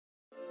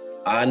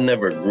I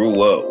never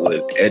grew up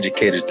with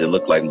educators that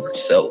look like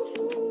myself.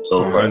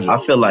 So, bro, 100. I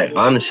feel like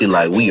honestly,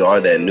 like we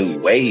are that new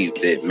wave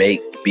that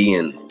make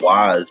being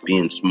wise,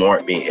 being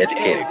smart, being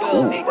educated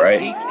cool,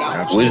 right?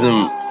 Absolutely.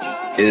 Wisdom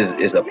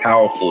is a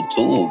powerful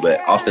tool, but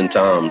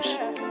oftentimes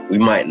we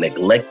might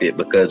neglect it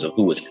because of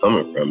who it's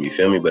coming from. You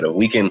feel me? But if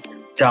we can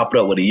chop it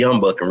up with a young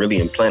buck and really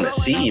implant a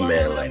seed,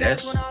 man, like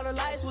that's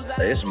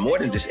it's more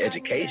than just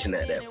education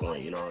at that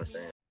point. You know what I'm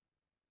saying?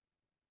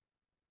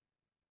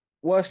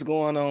 What's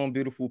going on,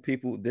 beautiful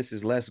people? This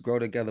is Let's Grow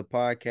Together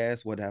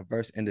podcast, where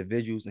diverse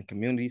individuals and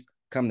communities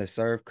come to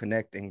serve,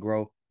 connect, and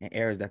grow in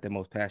areas that they're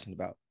most passionate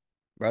about.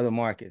 Brother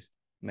Marcus,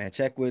 man,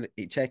 check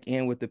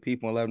in with the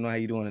people and let them know how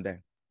you doing today.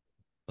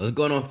 What's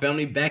going on,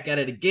 family? Back at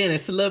it again.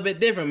 It's a little bit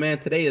different, man.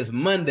 Today is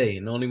Monday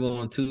and only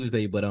on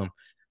Tuesday, but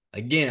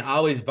again,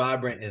 always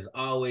vibrant as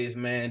always,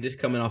 man. Just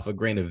coming off a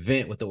great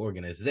event with the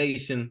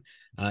organization.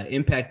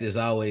 Impact as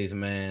always,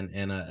 man.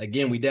 And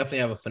again, we definitely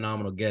have a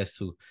phenomenal guest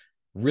who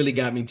really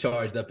got me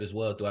charged up as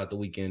well throughout the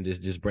weekend,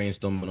 just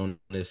brainstorming on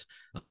this.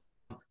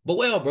 But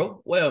well,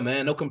 bro, well,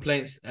 man, no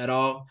complaints at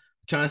all.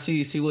 Trying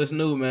to see what's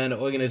new, man. The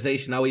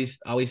organization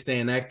always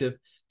staying active.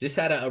 Just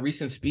had a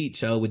recent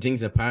speech with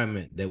Jing's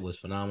Empowerment that was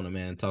phenomenal,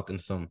 man. Talking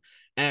to some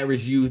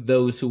at-risk youth,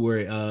 those who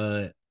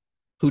were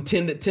who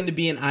tend to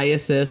be in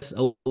ISS,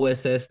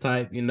 OSS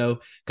type, kind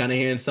of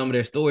hearing some of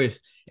their stories.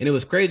 And it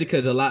was crazy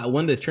because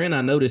one of the trend I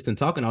noticed in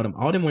talking to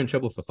all them were in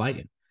trouble for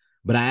fighting.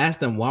 But I asked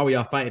them, why were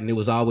y'all fighting? It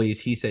was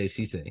always he say,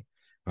 she say,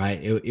 right?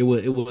 It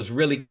was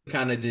really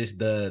kind of just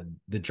the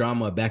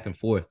drama back and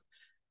forth.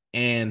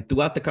 And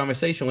throughout the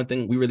conversation, one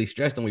thing we really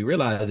stressed and we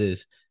realized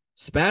is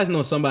spazzing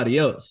on somebody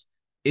else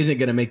isn't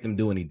going to make them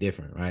do any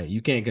different, right?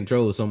 You can't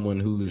control someone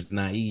who's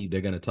naive.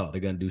 They're going to talk.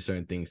 They're going to do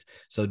certain things.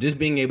 So just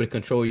being able to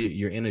control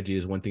your energy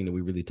is one thing that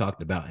we really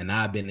talked about. And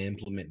I've been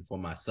implementing for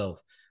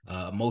myself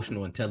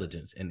emotional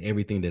intelligence and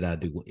everything that I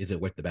do. Is it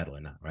worth the battle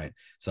or not, right?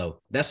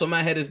 So that's what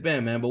my head has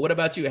been, man. But what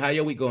about you? How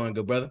your week going,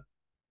 good brother?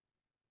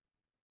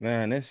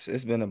 Man, it's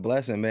been a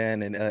blessing,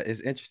 man, and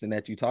it's interesting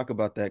that you talk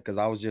about that because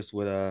I was just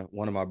with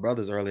one of my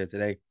brothers earlier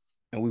today,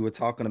 and we were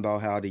talking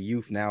about how the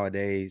youth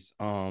nowadays,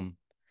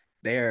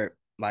 they're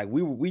like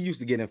we used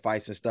to get in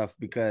fights and stuff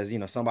because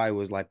somebody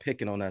was like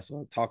picking on us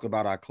or talking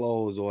about our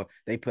clothes or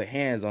they put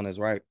hands on us,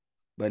 right?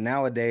 But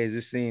nowadays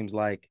it seems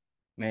like,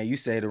 man, you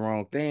say the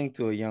wrong thing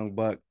to a young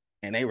buck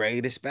and they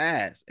ready to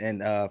spaz,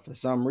 and for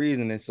some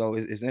reason, and so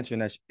it's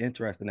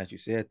interesting that you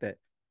said that,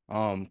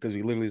 because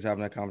we literally was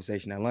having that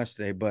conversation at lunch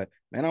today. But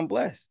man, I'm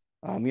blessed.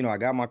 I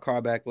got my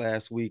car back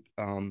last week.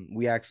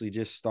 We actually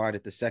just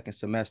started the second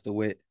semester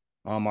with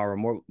our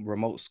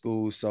remote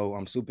school, so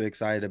I'm super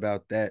excited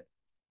about that.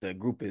 The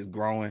group is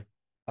growing.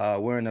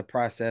 We're in the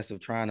process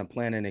of trying to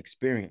plan an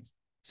experience.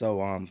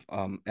 So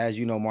as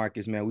you know,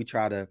 Marcus, man, we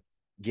try to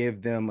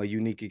give them a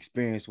unique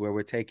experience where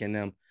we're taking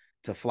them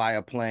to fly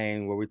a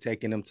plane, where we're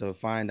taking them to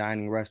fine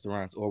dining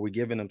restaurants, or we're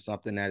giving them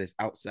something that is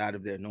outside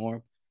of their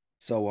norm.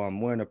 So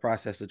we're in the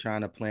process of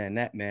trying to plan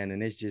that, man,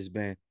 and it's just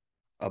been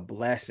a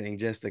blessing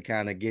just to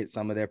kind of get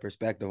some of their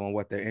perspective on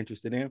what they're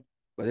interested in.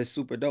 But it's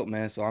super dope,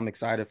 man. So I'm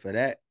excited for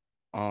that.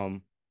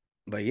 Um,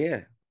 but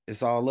yeah,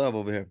 it's all love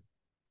over here.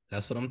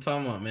 That's what I'm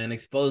talking about, man.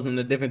 Exposing them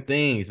to different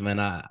things, man.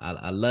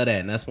 I love that,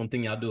 and that's one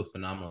thing y'all do a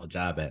phenomenal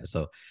job at.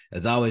 So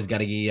as always, got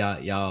to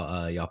give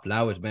y'all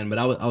flowers, man. But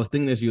I was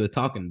thinking as you were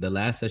talking, the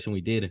last session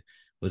we did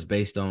was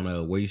based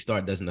on where you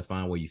start doesn't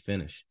define where you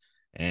finish,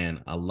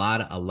 and a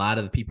lot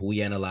of the people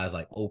we analyze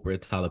like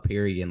Oprah, Tyler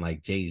Perry, and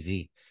like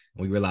Jay-Z,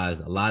 and we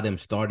realized a lot of them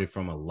started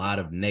from a lot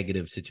of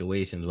negative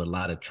situations with a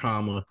lot of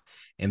trauma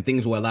and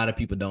things where a lot of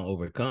people don't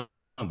overcome,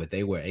 but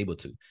they were able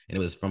to. And it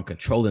was from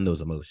controlling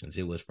those emotions.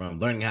 It was from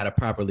learning how to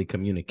properly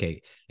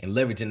communicate and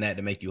leveraging that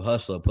to make you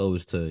hustle,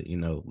 opposed to,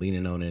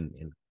 leaning on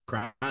and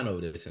crying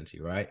over it,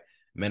 essentially, right?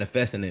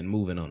 Manifesting it and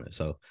moving on it.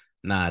 So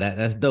nah,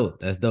 that's dope.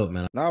 That's dope,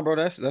 man. Nah, bro,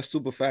 that's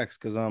super facts.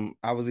 Cause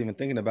I was even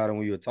thinking about it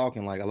when you were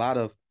talking. Like a lot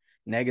of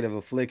negative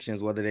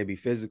afflictions, whether they be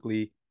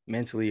physically,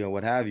 mentally, or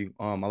what have you,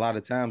 a lot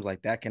of times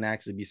like that can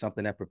actually be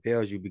something that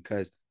prepares you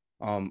because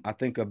I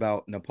think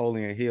about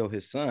Napoleon Hill,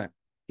 his son.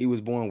 He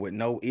was born with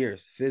no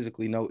ears,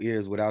 physically no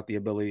ears, without the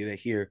ability to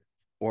hear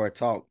or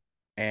talk.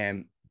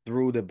 And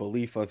through the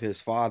belief of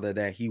his father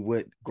that he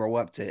would grow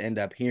up to end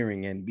up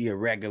hearing and be a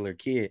regular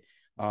kid,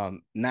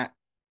 not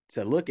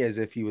to look as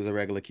if he was a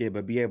regular kid,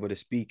 but be able to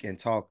speak and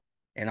talk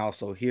and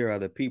also hear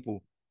other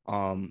people.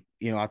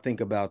 I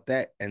think about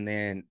that, and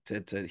then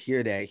to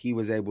hear that he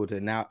was able to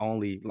not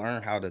only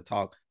learn how to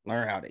talk,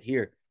 learn how to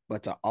hear,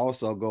 but to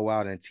also go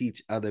out and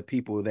teach other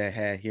people that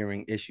had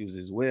hearing issues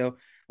as well.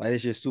 Like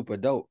it's just super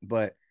dope.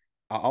 But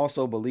I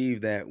also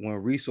believe that when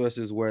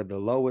resources were the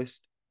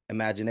lowest,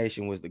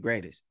 imagination was the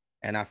greatest.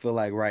 And I feel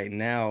like right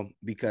now,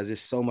 because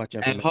it's so much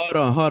Hey,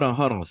 information. hold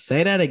on.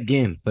 Say that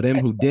again for them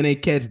who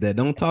didn't catch that.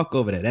 Don't talk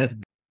over that. That's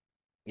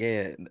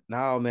Yeah,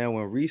 now man,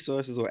 when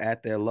resources were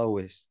at their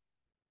lowest,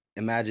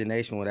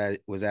 imagination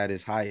was at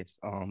its highest.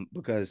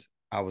 Because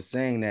I was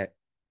saying that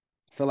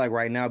I feel like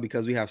right now,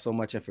 because we have so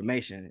much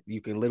information,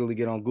 you can literally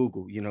get on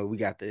Google. We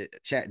got the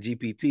chat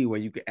GPT where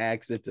you can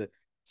ask it to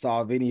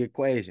solve any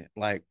equation.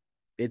 Like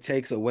it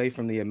takes away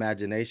from the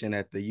imagination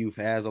that the youth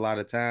has a lot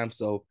of times.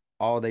 So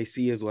all they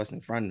see is what's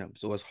in front of them.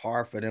 So it's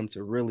hard for them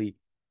to really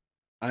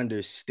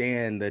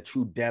understand the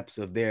true depths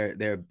of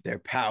their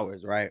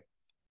powers, right?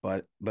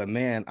 But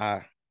man,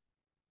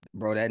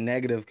 bro, that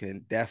negative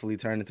can definitely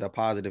turn into a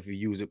positive if you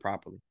use it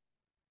properly.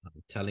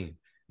 I'm telling you,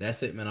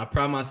 that's it, man. I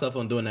pride myself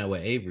on doing that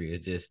with Avery.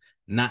 It's just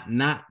not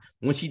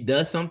when she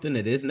does something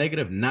that is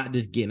negative, not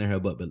just getting in her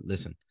butt. But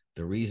listen,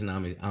 the reason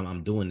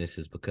I'm doing this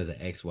is because of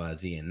X, Y,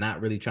 Z, and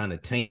not really trying to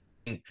taint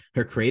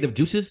her creative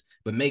juices,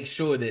 but make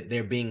sure that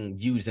they're being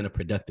used in a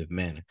productive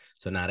manner.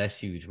 So now that's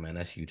huge, man.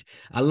 That's huge.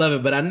 I love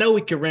it, but I know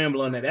we can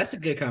ramble on that. That's a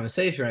good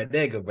conversation right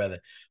there, good brother.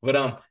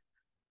 But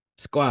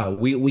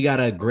squad, we got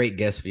a great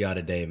guest for y'all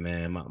today,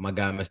 man. My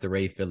guy, Mr.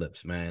 Ray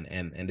Phillips, man.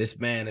 And this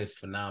man is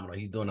phenomenal.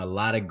 He's doing a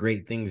lot of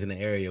great things in the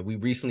area. We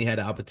recently had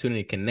the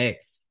opportunity to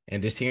connect,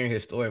 and just hearing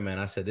his story, man,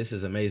 I said, this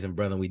is amazing,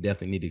 brother. We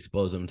definitely need to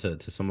expose him to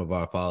some of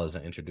our followers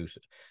and introduce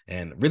it,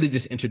 and really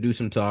just introduce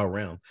him to our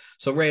realm.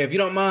 So Ray, if you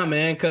don't mind,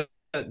 man,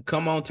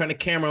 come on, turn the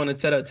camera on and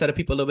tell the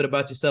people a little bit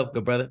about yourself,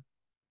 good brother.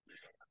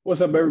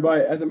 What's up,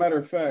 everybody? As a matter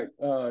of fact,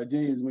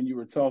 James, when you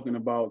were talking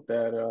about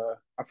that,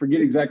 I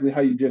forget exactly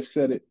how you just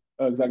said it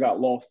because I got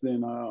lost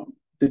in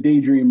the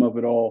daydream of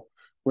it all,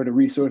 where the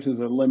resources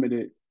are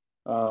limited.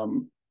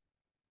 Um,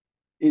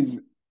 is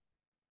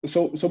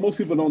so most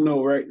people don't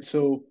know, right?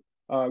 So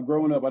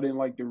growing up, I didn't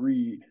like to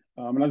read,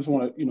 and I just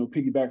want to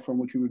piggyback from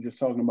what you were just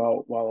talking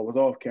about while I was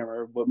off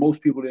camera. But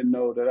most people didn't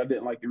know that I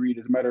didn't like to read.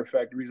 As a matter of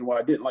fact, the reason why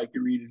I didn't like to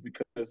read is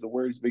because the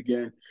words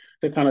began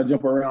to kind of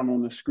jump around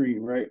on the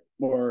screen, right,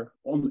 or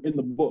in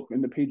the book,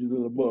 in the pages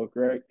of the book,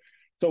 right.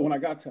 So when I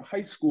got to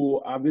high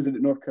school, I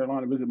visited North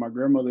Carolina, visited my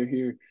grandmother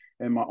here,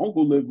 and my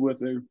uncle lived with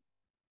her.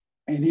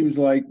 And he was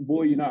like,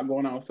 "Boy, you're not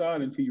going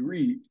outside until you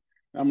read."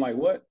 And I'm like,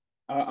 "What?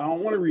 I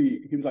don't want to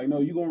read." He was like,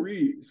 "No, you're going to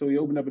read." So he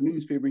opened up a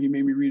newspaper. He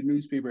made me read a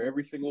newspaper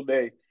every single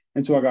day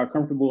until I got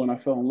comfortable and I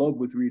fell in love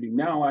with reading.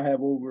 Now I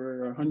have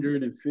over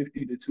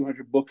 150 to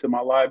 200 books in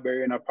my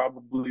library, and I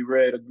probably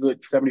read a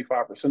good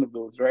 75% of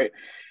those, right?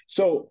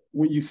 So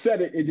when you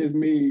said it, it just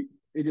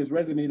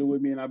resonated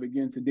with me, and I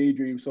began to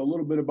daydream. So a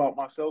little bit about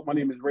myself. My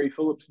name is Ray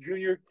Phillips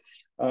Jr.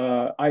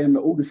 I am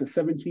the oldest of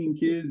 17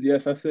 kids.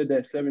 Yes, I said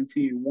that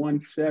 17,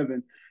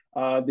 1-7.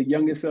 The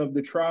youngest of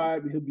the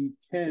tribe, he'll be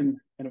 10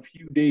 in a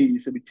few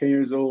days. He'll be 10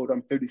 years old.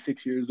 I'm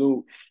 36 years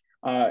old.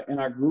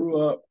 And I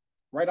grew up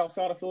right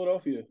outside of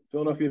Philadelphia,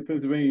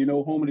 Pennsylvania,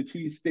 home of the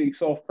cheesesteak,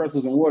 soft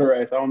pretzels, and water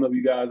ice. I don't know if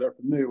you guys are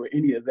familiar with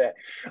any of that.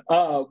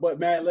 But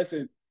man,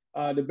 listen,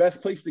 the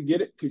best place to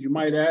get it, because you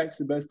might ask,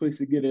 the best place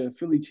to get a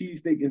Philly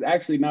cheesesteak is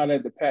actually not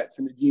at the Pats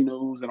and the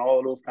Genos and all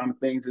of those kind of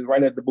things. It's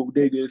right at the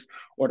bodegas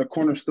or the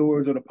corner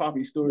stores or the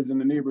poppy stores in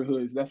the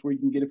neighborhoods. That's where you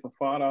can get it for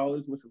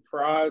 $5 with some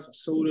fries, a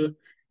soda,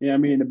 a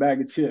bag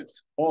of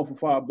chips, all for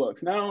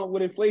 $5. Now,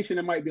 with inflation,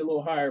 it might be a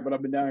little higher, but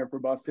I've been down here for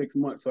about 6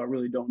 months, so I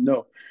really don't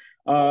know.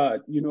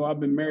 I've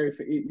been married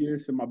for 8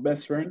 years to my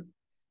best friend.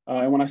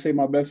 And when I say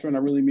my best friend, I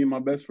really mean my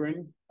best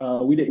friend.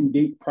 We didn't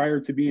date prior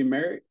to being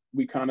married.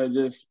 We kind of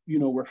just,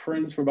 were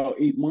friends for about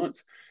 8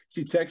 months.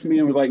 She texted me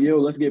and was like, "Yo,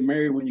 let's get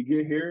married when you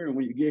get here." And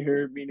when you get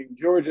here, meaning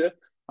Georgia,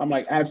 I'm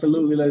like,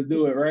 "Absolutely, let's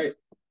do it," right?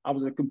 I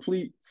was a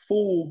complete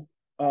fool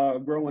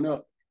growing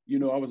up.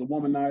 I was a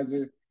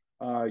womanizer.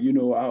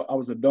 I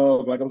was a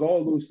dog. Like, I was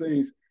all those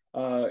things.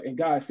 And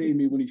God saved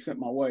me when he sent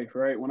my wife,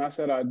 right? When I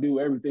said I do,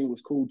 everything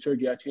was cold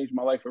turkey. I changed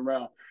my life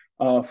around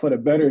for the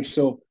better.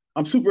 So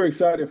I'm super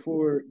excited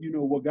for,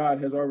 what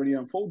God has already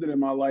unfolded in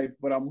my life,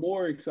 but I'm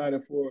more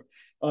excited for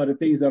the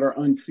things that are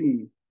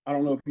unseen. I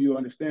don't know if you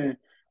understand,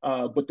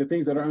 but the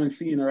things that are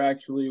unseen are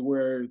actually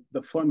where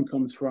the fun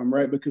comes from,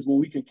 right? Because when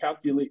we can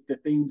calculate the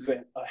things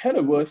ahead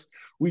of us,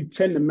 we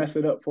tend to mess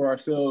it up for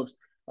ourselves.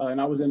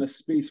 And I was in a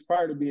space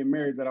prior to being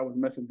married that I was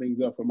messing things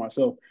up for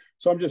myself.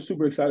 So I'm just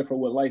super excited for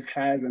what life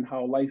has and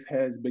how life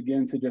has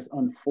begun to just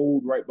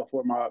unfold right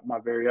before my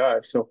very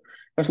eyes. So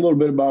that's a little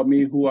bit about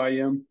me, who I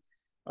am.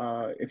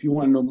 If you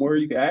want to know more,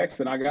 you can ask,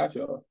 and I got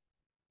y'all.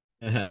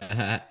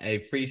 I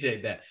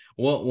appreciate that.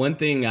 One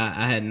thing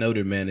I had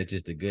noted, man, is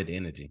just the good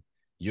energy.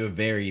 You're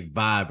very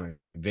vibrant,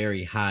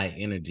 very high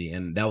energy,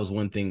 and that was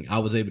one thing I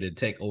was able to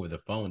take over the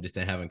phone just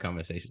to having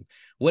conversation.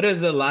 Where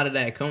does a lot of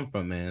that come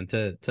from, man?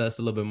 Tell us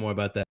a little bit more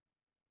about that.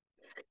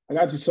 I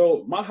got you.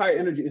 So my high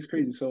energy is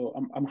crazy. So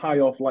I'm high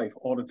off life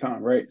all the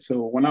time, right?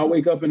 So when I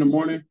wake up in the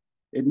morning,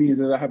 it means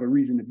that I have a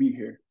reason to be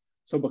here.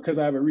 So because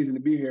I have a reason to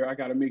be here, I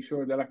got to make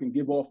sure that I can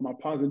give off my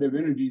positive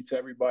energy to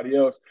everybody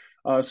else.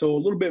 So a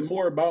little bit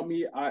more about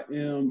me. I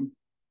am,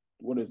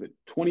 what is it,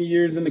 20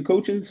 years into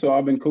coaching. So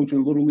I've been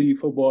coaching Little League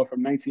football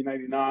from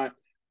 1999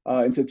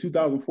 until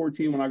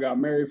 2014 when I got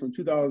married. From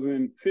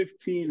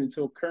 2015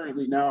 until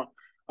currently now,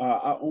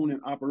 I own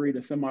and operate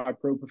a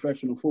semi-pro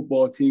professional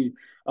football team.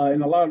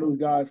 And a lot of those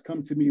guys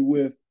come to me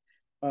with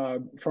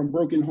from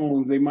broken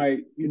homes. They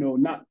might,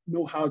 not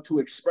know how to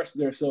express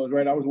themselves,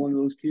 right? I was one of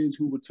those kids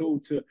who were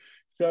told to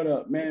shut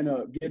up, man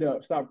up, get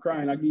up, stop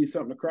crying. I give you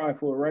something to cry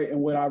for, right? And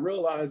what I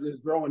realized is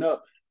growing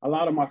up, a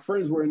lot of my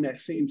friends were in that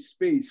same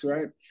space,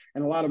 right?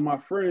 And a lot of my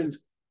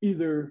friends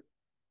either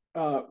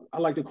I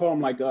like to call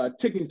them like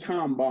ticking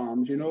time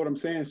bombs. You know what I'm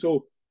saying?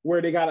 So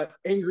where they got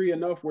angry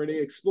enough where they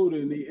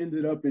exploded and they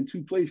ended up in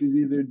two places,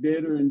 either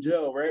dead or in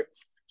jail, right?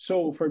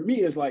 So for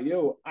me, it's like,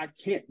 yo, I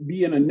can't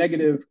be in a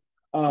negative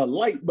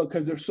light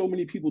because there's so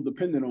many people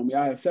dependent on me.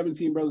 I have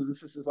 17 brothers and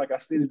sisters, like I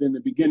stated in the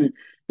beginning.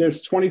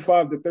 There's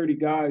 25 to 30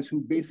 guys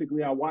who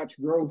basically I watch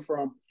grow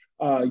from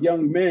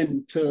young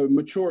men to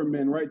mature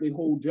men, right? They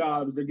hold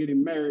jobs, they're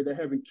getting married, they're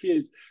having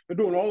kids, they're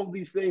doing all of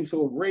these things.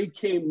 So if Ray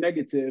came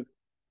negative,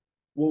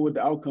 what would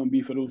the outcome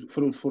be for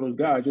those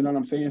guys? You know what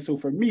I'm saying? So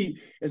for me,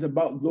 it's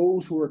about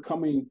those who are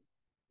coming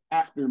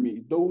after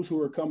me, those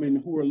who are coming,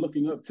 who are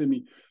looking up to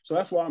me. So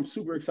that's why I'm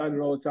super excited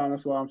all the time.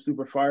 That's why I'm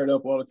super fired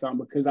up all the time,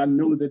 because I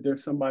know that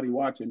there's somebody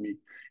watching me,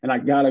 and I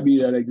gotta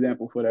be that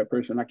example for that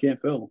person. I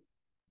can't fail them.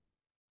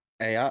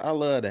 Hey, I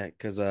love that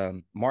because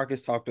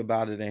Marcus talked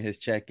about it in his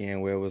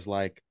check-in where it was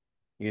like,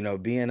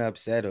 being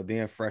upset or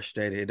being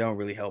frustrated, it don't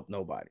really help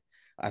nobody.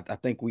 I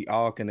think we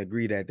all can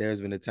agree that there's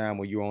been a time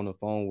where you're on the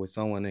phone with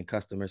someone in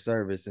customer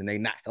service and they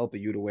not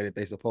helping you the way that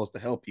they're supposed to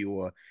help you,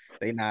 or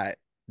they not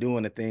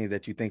doing the things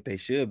that you think they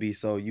should be.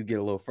 So you get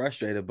a little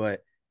frustrated.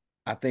 But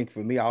I think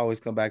for me, I always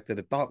come back to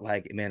the thought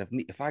like, man,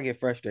 if I get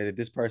frustrated,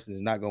 this person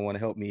is not gonna want to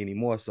help me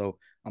anymore. So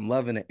I'm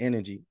loving the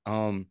energy.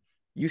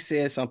 You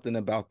said something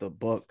about the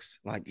books.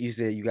 Like you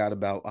said, you got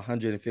about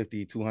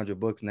 150, 200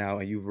 books now,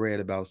 and you've read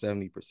about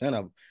 70% of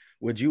them.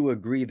 Would you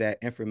agree that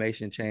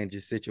information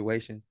changes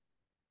situations?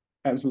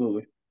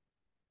 Absolutely.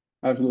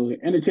 Absolutely.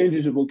 And it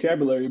changes your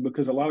vocabulary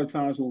because a lot of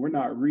times when we're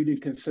not reading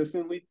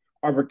consistently,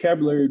 our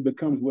vocabulary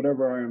becomes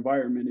whatever our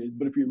environment is.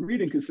 But if you're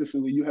reading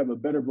consistently, you have a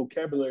better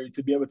vocabulary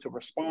to be able to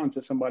respond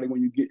to somebody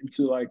when you get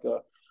into like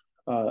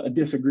a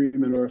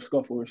disagreement or a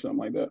scuffle or something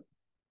like that.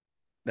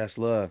 That's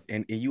love.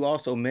 And you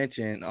also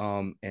mentioned,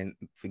 and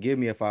forgive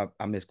me if I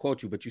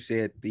misquote you, but you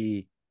said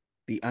the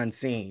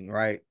unseen,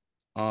 right?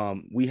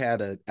 We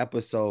had an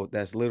episode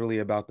that's literally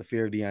about the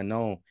fear of the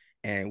unknown,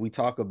 and we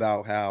talk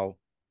about how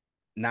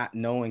not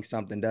knowing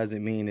something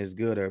doesn't mean it's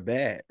good or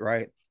bad,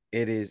 right?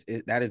 That is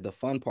the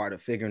fun part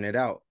of figuring it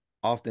out.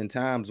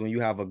 Oftentimes when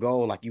you have a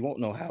goal, like you won't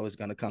know how it's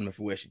going to come to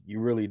fruition. You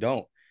really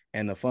don't.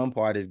 And the fun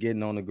part is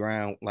getting on the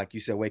ground, like you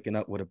said, waking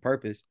up with a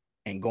purpose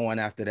and going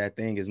after that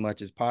thing as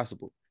much as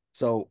possible.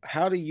 So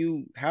how do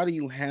you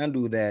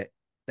handle that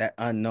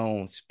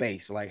unknown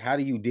space? Like how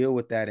do you deal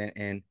with that?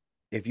 And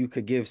if you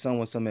could give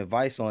someone some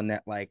advice on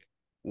that, like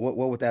what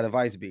would that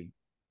advice be?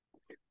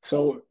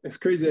 So it's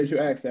crazy that you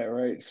asked that,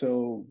 right?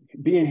 So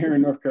being here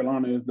in North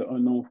Carolina is the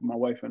unknown for my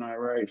wife and I,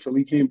 right? So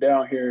we came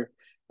down here,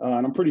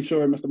 and I'm pretty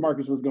sure Mr.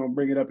 Marcus was going to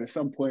bring it up at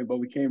some point, but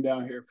we came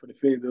down here for the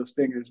Fayetteville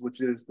Stingers, which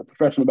is the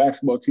professional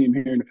basketball team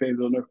here in the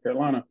Fayetteville, North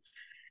Carolina,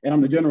 and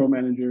I'm the general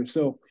manager.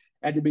 So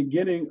at the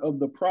beginning of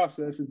the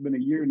process, it's been a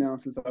year now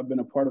since I've been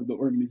a part of the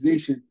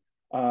organization.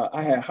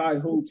 I had high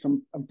hopes.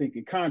 I'm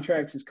thinking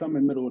contracts is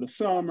coming middle of the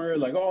summer,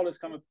 like all this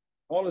kind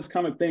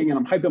of thing, and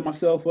I'm hyping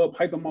myself up,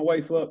 hyping my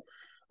wife up,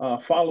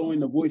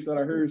 following the voice that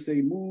I heard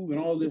say move and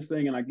all this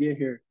thing. And I get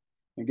here,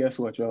 and guess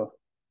what, y'all?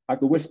 I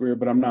could whisper it,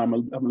 but I'm not.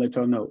 I'm gonna let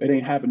y'all know it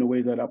ain't happened the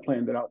way that I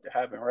planned it out to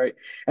happen. Right.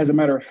 As a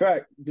matter of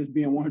fact, just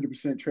being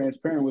 100%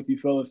 transparent with you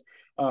fellas,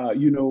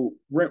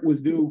 rent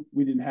was due.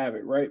 We didn't have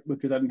it, right?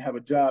 Because I didn't have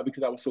a job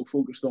because I was so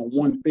focused on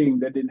one thing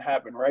that didn't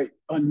happen, right?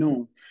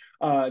 Unknown.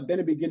 Then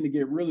it began to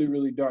get really,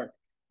 really dark.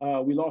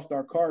 We lost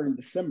our car in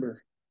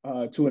December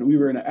to it. We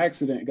were in an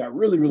accident. It got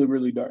really, really,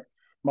 really dark.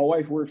 My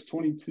wife works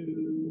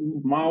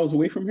 22 miles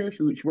away from here.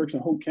 She works in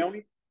Hope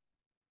County.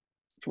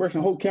 She works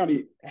in Hope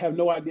County. Have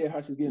no idea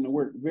how she's getting to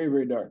work. Very,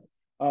 very dark.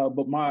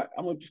 But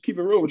I'm gonna just keep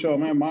it real with y'all,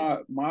 man.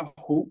 My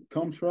hope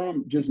comes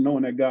from just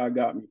knowing that God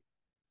got me.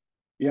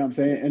 You know what I'm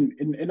saying?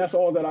 And that's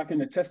all that I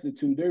can attest it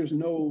to. There's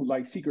no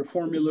like secret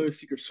formula,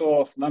 secret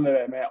sauce, none of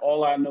that, man.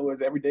 All I know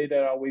is every day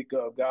that I wake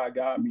up, God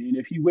got me. And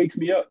if he wakes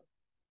me up,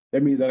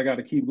 that means that I got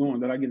to keep going,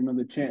 that I get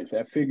another chance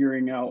at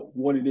figuring out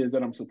what it is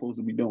that I'm supposed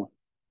to be doing.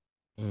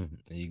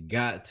 You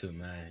got to,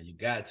 man. You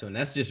got to. And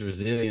that's just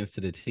resilience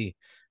to the T.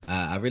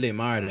 I really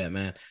admire that,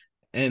 man.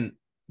 And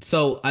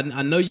so I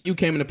know you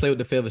came in to play with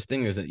the Fayetteville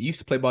Stingers. And you used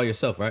to play ball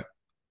yourself, right?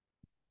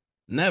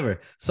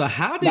 Never. So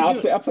how did Now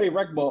you? I play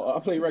rec ball. I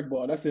play rec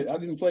ball. That's it. I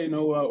didn't play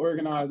no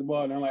organized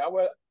ball. And I'm like,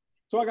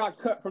 so I got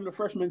cut from the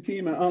freshman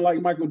team, and unlike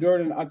Michael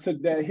Jordan, I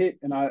took that hit,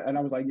 and I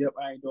was like, yep,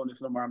 I ain't doing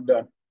this no more. I'm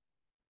done.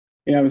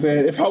 You know what I'm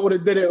saying? If I would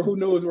have did it, who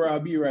knows where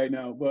I'd be right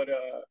now? But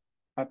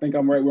I think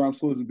I'm right where I'm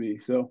supposed to be.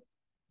 So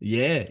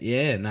Yeah,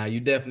 yeah. Now you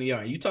definitely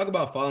are. You talk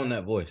about following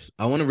that voice.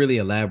 I want to really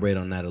elaborate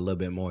on that a little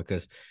bit more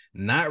because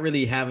not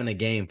really having a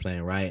game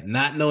plan, right?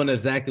 Not knowing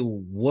exactly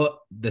what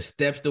the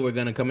steps that were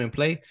going to come in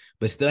play,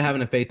 but still having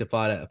the faith to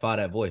follow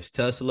that voice.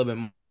 Tell us a little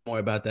bit more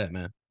about that,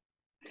 man.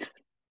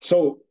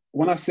 So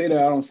when I say that,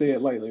 I don't say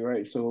it lightly,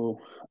 right?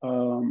 So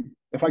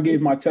if I gave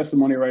my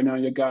testimony right now,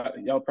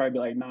 y'all probably be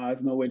like, nah,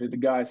 there's no way that the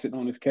guy sitting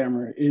on this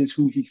camera is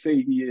who he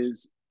say he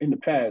is in the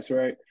past,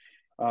 right?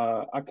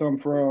 I come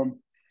from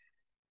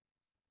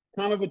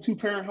kind of a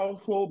two-parent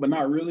household, but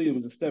not really. It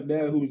was a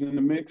stepdad who was in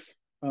the mix.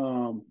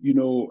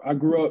 I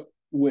grew up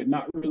with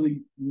not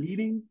really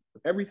needing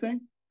everything.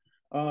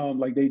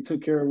 Like they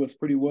took care of us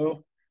pretty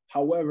well.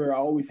 However, I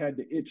always had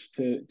the itch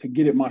to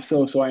get it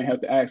myself, so I didn't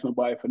have to ask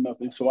nobody for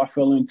nothing. So I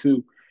fell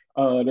into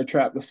the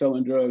trap of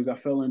selling drugs. I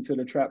fell into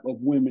the trap of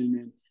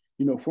women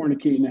and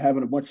fornicating and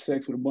having a bunch of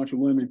sex with a bunch of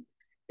women.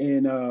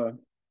 And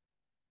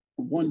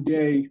one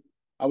day,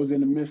 I was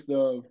in the midst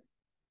of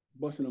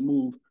busting a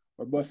move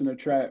or busting a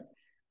trap,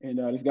 and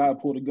this guy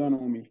pulled a gun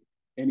on me,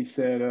 and he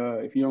said,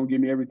 "If you don't give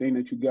me everything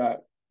that you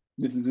got,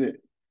 this is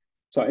it."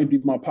 So I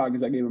emptied my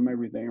pockets. I gave him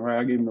everything, right?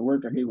 I gave him the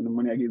work. I gave him the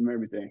money. I gave him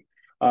everything.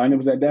 And it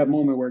was at that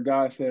moment where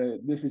God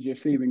said, "This is your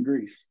saving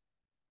grace."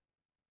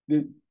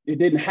 It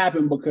didn't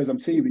happen because I'm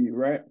saving you,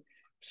 right?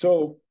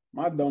 So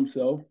my dumb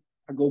self,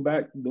 I go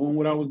back doing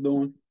what I was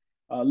doing,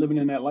 living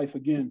in that life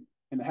again,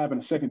 and it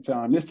happened a second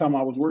time. This time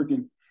I was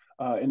working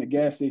in a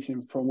gas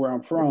station from where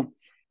I'm from,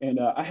 and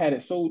I had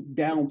it so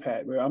down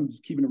pat. Where I'm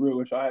just keeping it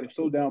real, so I had it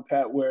so down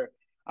pat where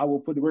I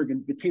would put the work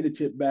in potato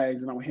chip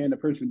bags, and I would hand the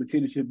person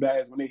potato chip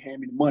bags when they hand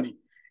me the money.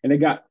 And it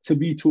got to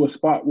be to a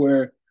spot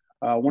where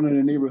one of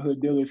the neighborhood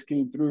dealers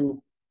came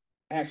through,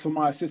 asked for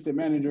my assistant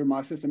manager.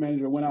 My assistant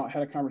manager went out,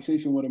 had a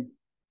conversation with him,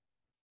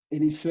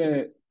 and he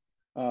said,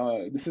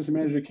 the assistant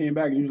manager came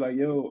back and he was like,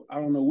 "Yo, I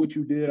don't know what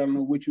you did. I don't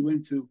know what you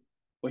into,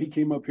 but he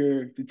came up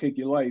here to take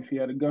your life. He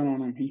had a gun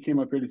on him. He came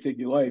up here to take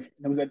your life."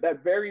 And it was at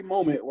that very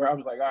moment where I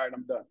was like, "All right,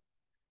 I'm done.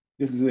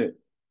 This is it.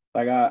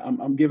 Like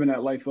I'm giving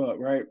that life up,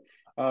 right?"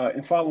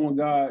 And following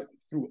God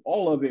through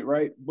all of it,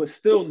 right? But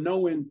still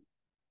knowing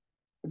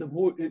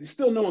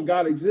still knowing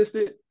God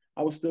existed,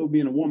 I was still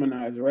being a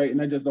womanizer, right? And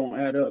that just don't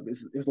add up.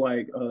 It's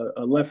like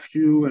a left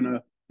shoe and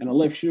a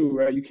left shoe,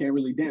 right? You can't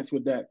really dance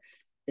with that.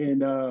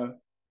 And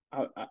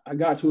I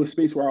got to a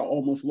space where I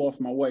almost lost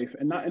my wife,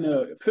 and not in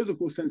a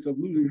physical sense of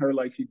losing her,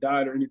 like she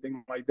died or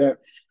anything like that,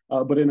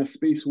 but in a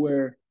space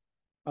where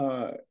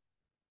uh,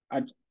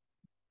 I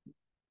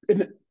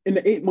in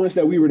the 8 months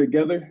that we were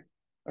together,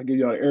 I give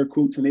y'all the air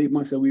quotes. In the 8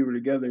 months that we were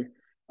together,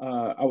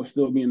 I was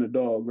still being a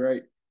dog,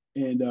 right?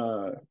 And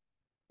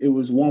it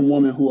was one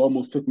woman who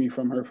almost took me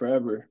from her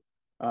forever.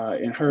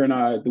 And her and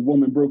I, the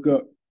woman broke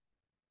up,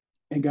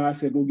 and God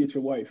said, "Go get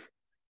your wife."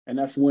 And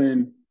that's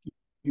when,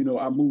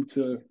 I moved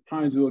to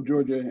Hinesville,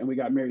 Georgia, and we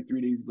got married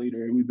 3 days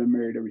later, and we've been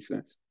married ever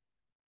since.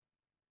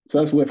 So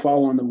that's what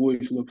following the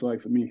voice looks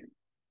like for me.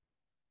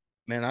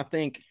 Man, I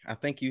think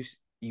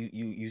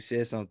you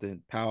said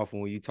something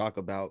powerful when you talk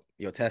about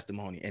your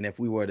testimony. And if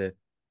you were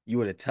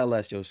to tell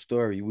us your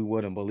story, we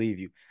wouldn't believe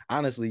you.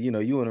 Honestly,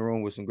 you in a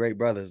room with some great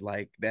brothers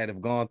like that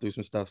have gone through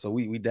some stuff. So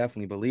we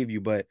definitely believe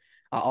you. But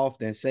I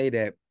often say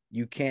that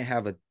you can't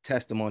have a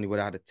testimony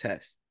without a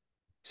test.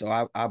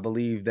 So I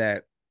believe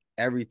that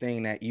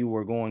everything that you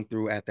were going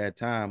through at that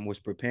time was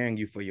preparing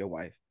you for your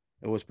wife.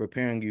 It was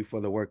preparing you for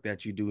the work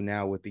that you do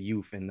now with the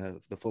youth and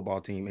the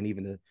football team and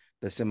even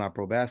the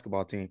semi-pro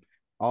basketball team.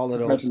 All of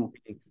those Professional.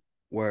 things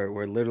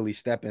were literally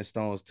stepping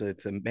stones to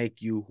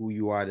make you who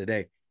you are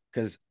today.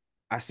 Because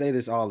I say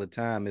this all the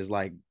time, is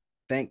like,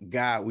 thank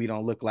God we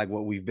don't look like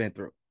what we've been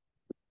through.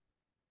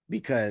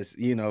 Because,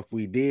 if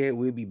we did,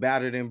 we'd be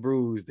battered and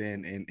bruised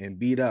and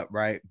beat up,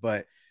 right?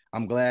 But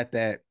I'm glad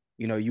that,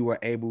 you were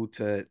able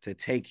to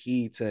take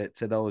heed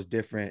to those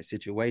different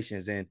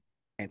situations and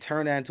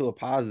turn that into a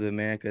positive,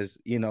 man. Because,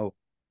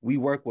 we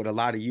work with a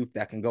lot of youth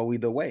that can go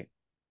either way.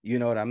 You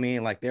know what I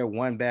mean? Like, they're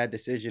one bad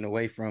decision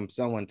away from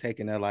someone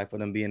taking their life or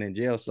them being in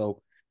jail.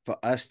 So for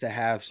us to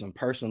have some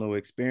personal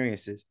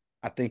experiences,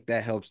 I think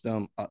that helps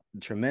them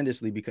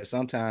tremendously, because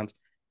sometimes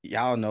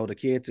y'all know the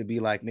kid to be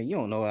like, "Man, you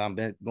don't know what I've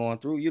been going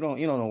through. You don't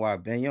know where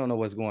I've been. You don't know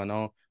what's going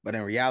on." But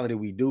in reality,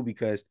 we do,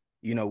 because,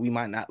 we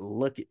might not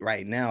look it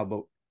right now,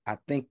 but I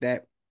think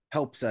that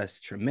helps us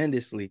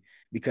tremendously,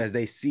 because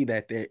they see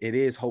that it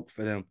is hope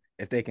for them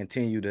if they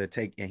continue to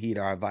take and heed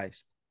our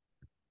advice.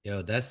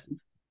 Yo, that's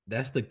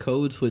the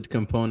code switch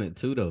component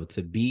too, though,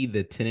 to be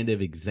the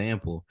tentative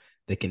example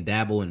that can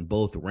dabble in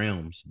both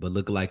realms, but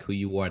look like who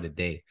you are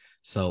today.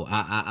 So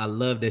I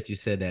love that you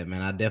said that,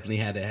 man. I definitely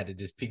had to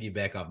just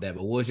piggyback off that.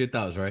 But what was your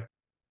thoughts, right?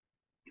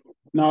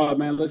 No,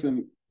 man,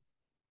 listen,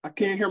 I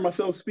can't hear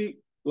myself speak.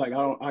 Like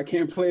I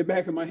can't play it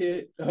back in my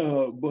head.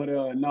 But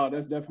no,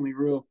 that's definitely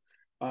real.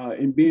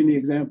 And being the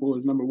example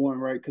is number one,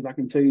 right? Because I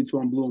can tell you till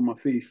I'm blue in my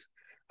face.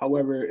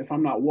 However, if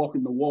I'm not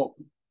walking the walk,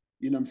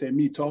 what I'm saying?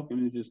 Me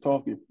talking is just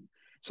talking.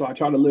 So I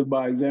try to live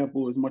by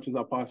example as much as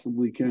I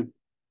possibly can.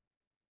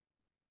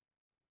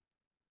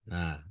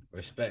 Nah,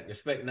 respect.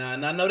 Nah,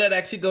 and I know that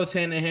actually goes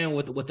hand in hand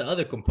with the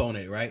other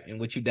component, right? In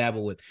which you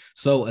dabble with.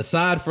 So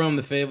aside from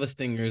the favor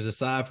stingers,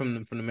 aside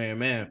from the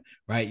man,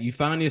 right? You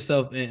found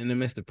yourself in the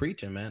midst of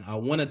preaching, man. I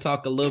want to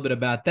talk a little bit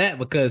about that,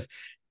 because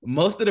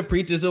most of the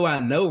preachers who I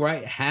know,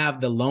 right, have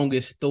the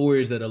longest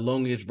stories or the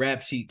longest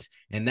rap sheets,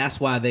 and that's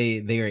why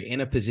they are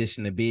in a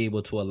position to be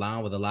able to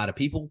align with a lot of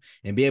people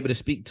and be able to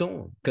speak to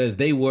them, because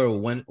they were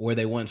where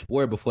they once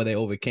were before they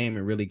overcame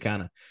and really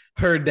kind of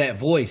heard that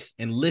voice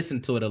and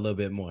listened to it a little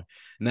bit more.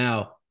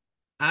 Now,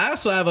 I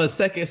also have a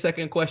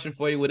second question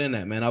for you within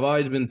that, man. I've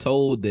always been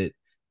told that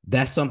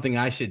that's something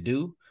I should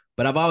do,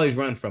 but I've always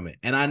run from it,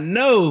 and I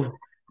know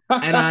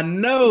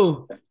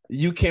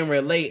you can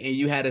relate and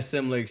you had a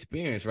similar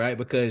experience, right?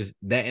 Because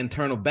that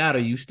internal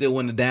battle, you still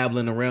want to dabble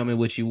in the realm in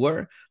which you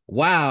were,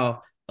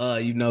 while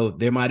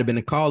there might have been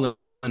a calling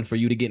for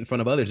you to get in front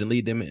of others and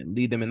lead them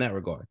in that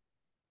regard.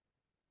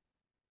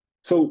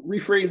 So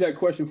rephrase that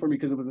question for me,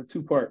 because it was a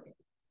two-part.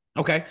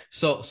 Okay,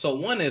 so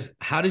one is,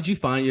 how did you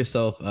find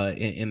yourself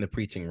in the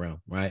preaching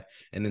realm, right?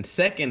 And then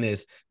second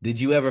is, did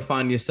you ever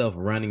find yourself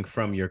running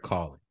from your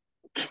calling?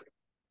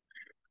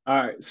 All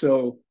right,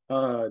 so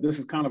this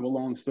is kind of a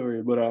long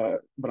story, but I'm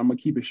gonna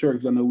keep it short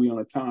because I know we on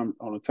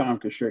a time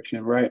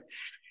constriction, right?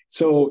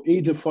 So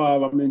age of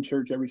 5, I'm in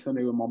church every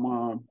Sunday with my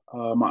mom,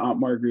 my Aunt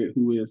Margaret,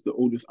 who is the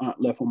oldest aunt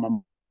left on my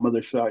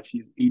mother's side.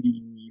 She's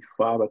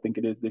 85, I think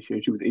it is this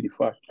year. She was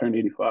 85, she turned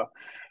 85.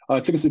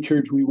 Took us to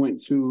church. We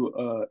went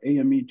to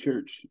AME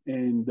church,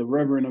 and the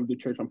reverend of the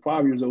church, I'm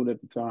 5 years old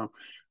at the time,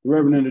 the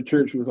reverend of the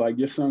church was like,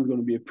 your son's going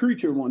to be a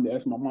preacher one day.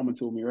 That's what my mama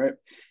told me, right?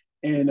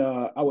 And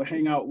I would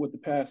hang out with the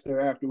pastor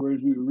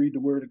afterwards. We would read the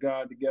word of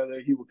God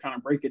together. He would kind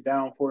of break it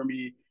down for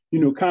me,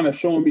 kind of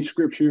showing me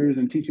scriptures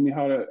and teaching me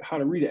how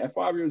to read it. At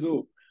 5 years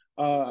old,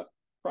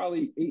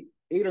 probably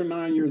 8 or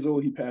 9 years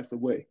old, he passed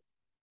away.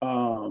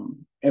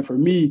 And for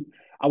me,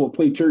 I would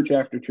play church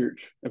after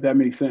church, if that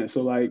makes sense.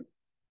 So like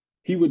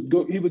he would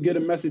get a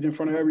message in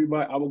front of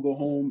everybody. I would go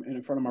home, and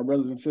in front of my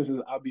brothers and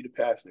sisters, I'll be the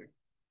pastor.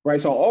 Right.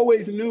 So I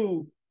always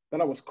knew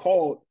that I was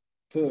called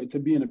to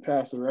being a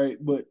pastor, right?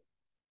 But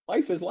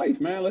life is life,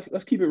 man.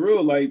 Let's keep it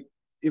real. Like,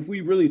 if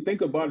we really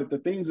think about it, the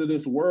things of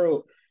this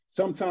world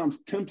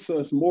sometimes tempts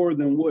us more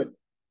than what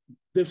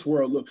this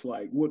world looks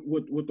like,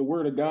 what the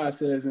word of God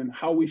says and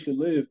how we should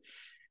live.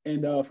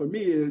 And for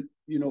me,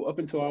 up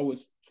until I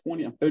was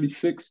 20, I'm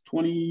 36,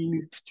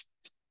 20,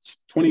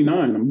 29.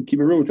 I'm gonna keep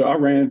it real with you. I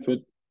ran for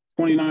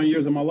 29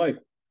 years of my life.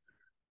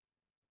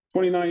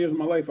 29 years of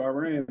my life I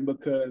ran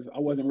because I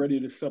wasn't ready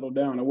to settle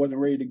down. I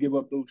wasn't ready to give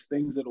up those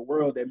things of the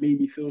world that made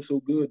me feel so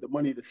good, the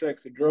money, the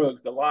sex, the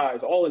drugs, the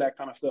lies, all of that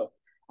kind of stuff.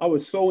 I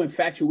was so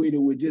infatuated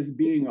with just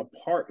being a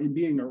part and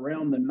being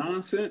around the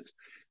nonsense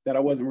that I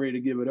wasn't ready to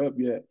give it up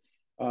yet.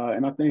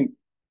 And I think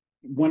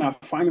when I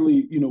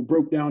finally,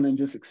 broke down and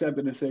just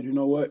accepted and said, you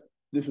know what,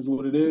 this is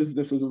what it is.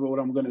 This is what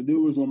I'm going to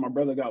do, is when my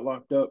brother got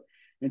locked up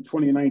in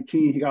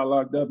 2019. He got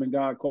locked up and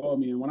God called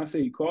me. And when I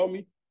say he called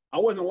me, I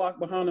wasn't locked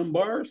behind them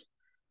bars,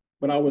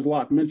 but I was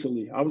locked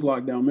mentally. I was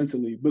locked down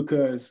mentally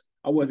because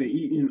I wasn't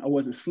eating. I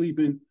wasn't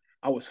sleeping.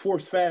 I was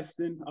forced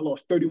fasting. I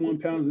lost 31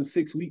 pounds in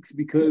 6 weeks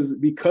because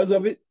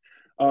of it.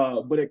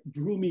 But it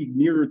drew me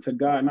nearer to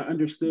God. And I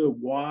understood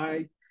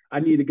why I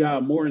needed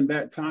God more in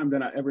that time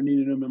than I ever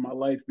needed him in my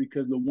life,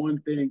 because the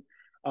one thing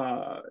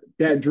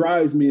that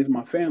drives me is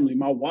my family.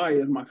 My why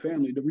is my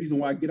family. The reason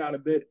why I get out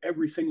of bed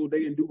every single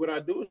day and do what I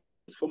do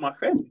is for my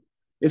family.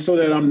 It's so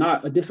that I'm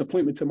not a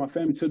disappointment to my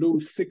family, to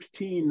those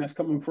 16 that's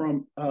coming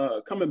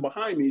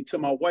behind me, to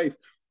my wife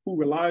who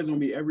relies on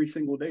me every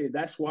single day.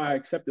 That's why I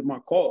accepted my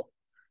call.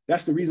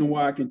 That's the reason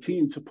why I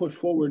continue to push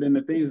forward in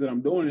the things that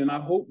I'm doing. And I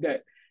hope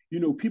that,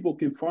 people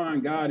can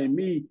find God in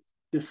me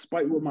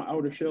despite what my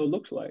outer shell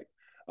looks like.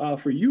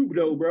 For you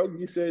though, bro,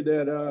 you said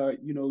that,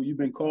 you've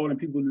been called and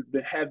people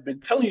have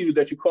been telling you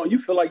that you're called. You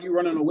feel like you're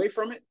running away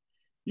from it.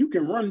 You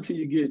can run till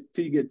you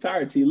get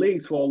tired, till your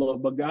legs fall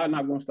off, but God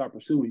not going to stop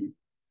pursuing you.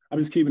 I'm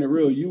just keeping it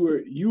real.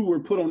 You were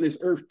put on this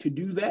earth to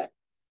do that,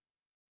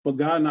 but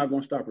God not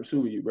going to stop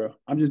pursuing you, bro.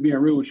 I'm just being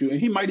real with you. And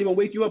he might even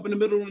wake you up in the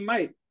middle of the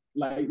night,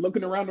 like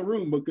looking around the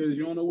room because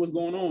you don't know what's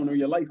going on, or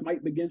your life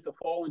might begin to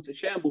fall into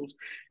shambles,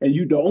 and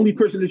the only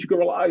person that you can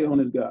rely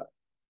on is God.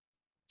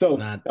 So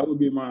that would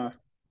be my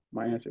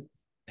answer.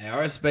 I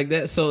respect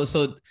that. So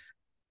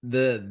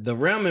the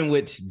realm in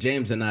which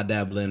James and I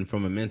dabble in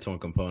from a mentoring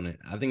component,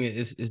 I think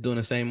it's doing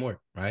the same work,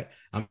 right?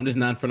 I'm just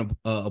not in front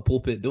of a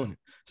pulpit doing it.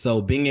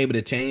 So being able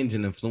to change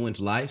and influence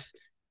lives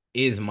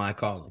is my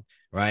calling,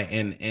 right?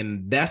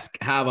 And that's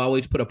how I've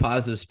always put a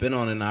positive spin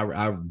on it. And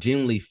I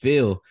genuinely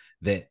feel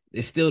that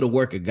it's still the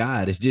work of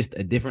God. It's just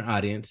a different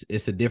audience.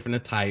 It's a different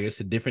attire. It's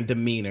a different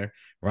demeanor,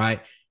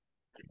 right?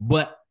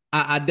 But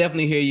I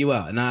definitely hear you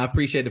out, and I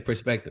appreciate the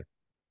perspective.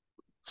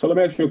 So let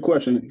me ask you a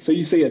question. So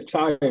you say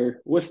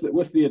attire. What's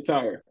the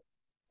attire?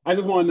 I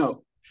just want to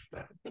know.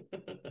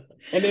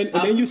 And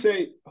then you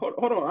say,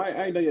 hold on,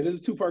 I ain't done yet. There's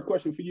a 2-part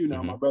question for you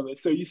now, my brother.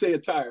 So you say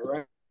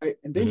attire, right?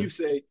 And then you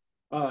say,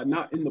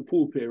 not in the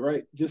pulpit,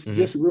 right? Just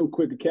real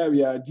quick, a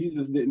caveat: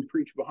 Jesus didn't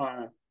preach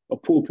behind a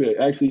pulpit.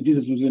 Actually,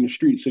 Jesus was in the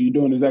street. So you're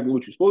doing exactly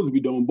what you're supposed to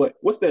be doing. But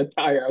what's the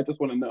attire? I just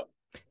want to know.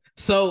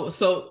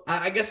 So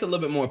I guess a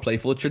little bit more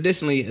playful.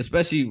 Traditionally,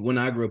 especially when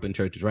I grew up in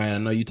churches, right? I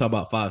know you talk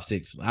about 5,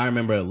 6. I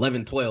remember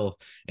 11, 12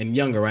 and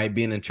younger, right?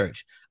 Being in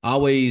church,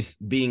 always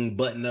being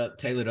buttoned up,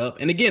 tailored up.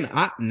 And again,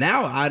 I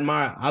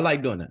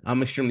like doing that.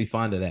 I'm extremely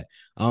fond of that.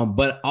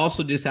 But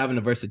also just having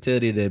the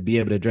versatility to be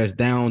able to dress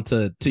down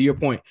to your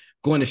point,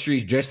 go in the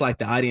streets, dress like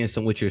the audience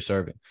in which you're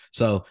serving.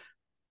 So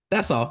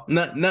that's all.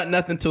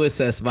 Nothing too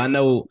excessive. I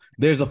know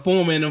there's a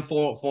formal and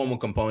informal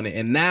component.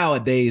 And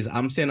nowadays,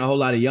 I'm seeing a whole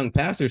lot of young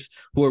pastors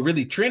who are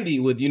really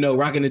trendy with,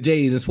 rocking the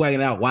J's and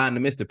swagging out while in the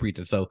midst of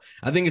preaching. So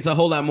I think it's a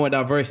whole lot more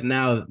diverse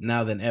now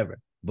than ever.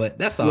 But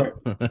that's all.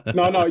 Right.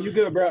 No, you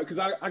good, bro. Because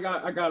I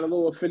got a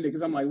little offended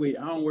because I'm like, wait,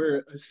 I don't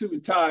wear a suit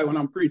and tie when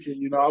I'm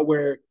preaching. I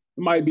wear, it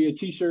might be a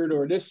t-shirt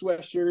or this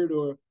sweatshirt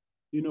or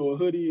a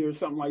hoodie or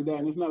something like that.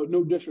 And it's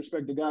no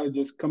disrespect to God to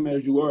just come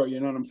as you are. You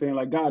know what I'm saying?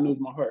 Like God knows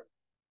my heart.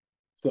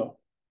 So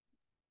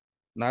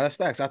No, that's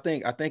facts. I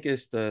think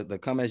it's the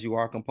come as you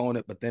are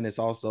component, but then it's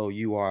also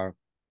you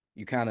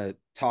kind of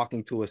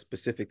talking to a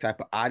specific type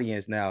of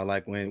audience now.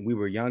 Like when we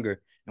were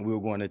younger and we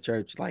were going to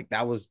church, like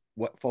that was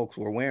what folks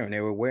were wearing.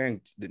 They were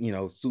wearing,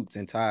 suits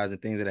and ties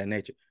and things of that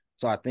nature.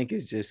 So I think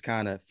it's just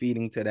kind of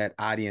feeding to that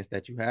audience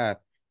that you have.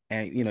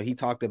 And he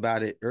talked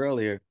about it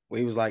earlier where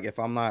he was like, if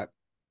I'm not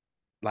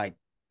like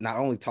not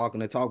only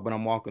talking the talk, but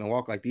I'm walking the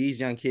walk. Like these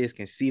young kids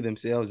can see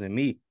themselves in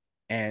me.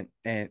 And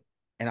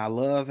I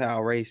love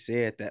how Ray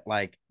said that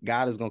like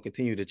God is gonna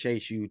continue to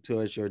chase you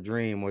towards your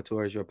dream or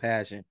towards your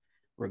passion,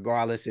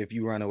 regardless if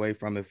you run away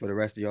from it for the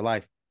rest of your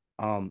life.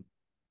 Um,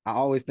 I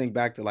always think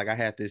back to like I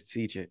had this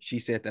teacher. She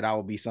said that I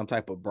would be some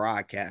type of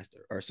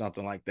broadcaster or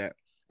something like that.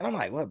 And I'm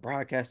like, what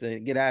broadcaster?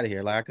 Get out of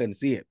here. Like I couldn't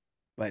see it.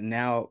 But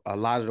now a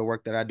lot of the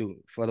work that I do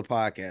for the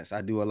podcast,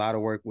 I do a lot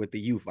of work with the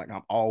youth. Like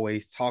I'm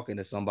always talking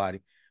to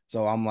somebody.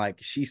 So I'm like,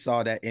 she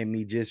saw that in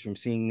me just from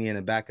seeing me in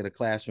the back of the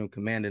classroom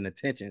commanding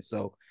attention.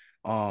 So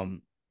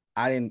um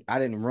I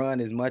didn't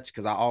run as much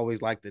because I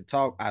always like to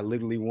talk. I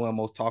literally won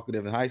most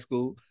talkative in high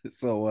school.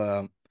 So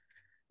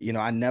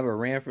I never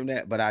ran from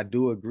that, but I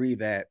do agree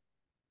that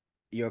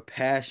your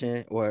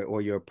passion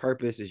or your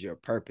purpose is your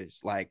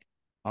purpose. Like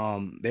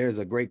there's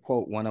a great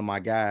quote, one of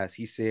my guys,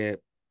 he said,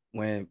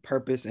 when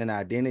purpose and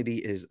identity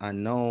is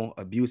unknown,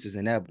 abuse is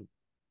inevitable.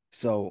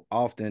 So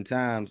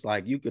oftentimes,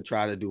 like you could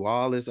try to do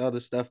all this other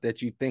stuff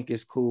that you think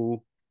is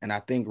cool. And I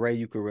think Ray,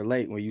 you could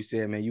relate when you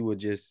said, man, you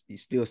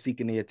still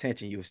seeking the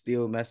attention. You were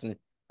still messing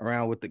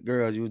around with the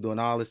girls. You were doing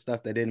all this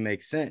stuff that didn't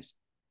make sense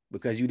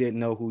because you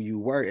didn't know who you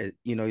were.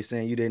 You're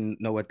saying you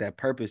didn't know what that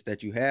purpose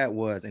that you had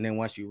was. And then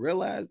once you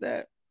realize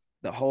that,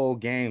 the whole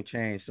game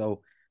changed. So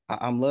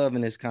I'm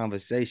loving this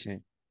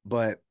conversation,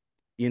 but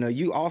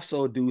you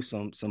also do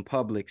some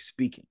public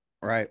speaking,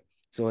 right?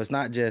 So it's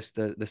not just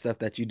the stuff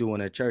that you do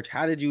in a church.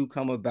 How did you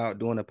come about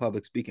doing the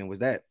public speaking? Was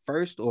that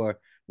first or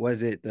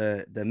was it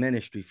the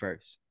ministry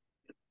first?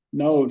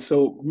 no,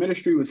 so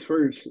ministry was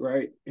first,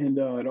 right? And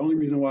the only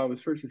reason why I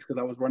was first is because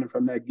I was running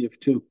from that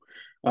gift too,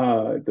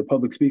 the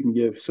public speaking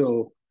gift.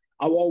 So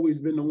I've always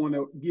been the one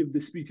that give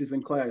the speeches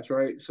in class,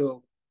 right?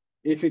 So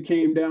if it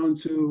came down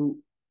to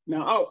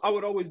now, I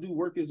would always do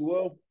work as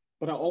well,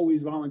 but I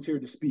always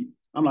volunteered to speak.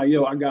 I'm like,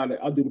 yo, I got it.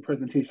 I'll do the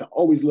presentation. I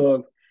always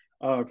love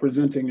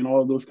presenting and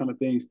all of those kind of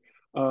things.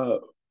 Uh,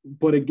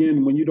 but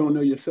again, when you don't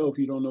know yourself,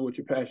 you don't know what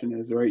your passion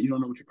is, right? You don't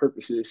know what your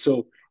purpose is.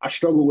 So I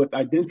struggle with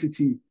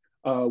identity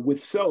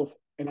with self.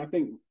 And I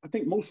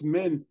think most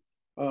men,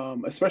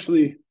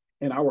 especially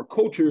in our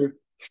culture,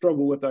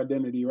 struggle with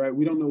identity, right?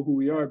 We don't know who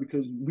we are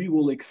because we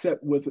will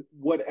accept with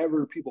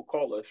whatever people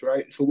call us,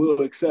 right? So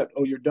we'll accept,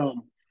 oh, you're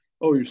dumb,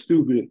 oh, you're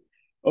stupid,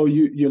 oh,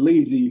 you're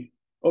lazy,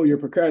 oh, you're a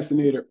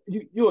procrastinator.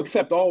 You'll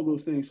accept all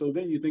those things. So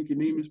then you think your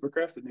name is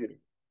procrastinator.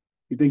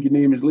 You think your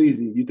name is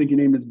lazy. You think your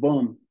name is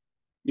bum.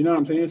 You know what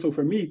I'm saying? So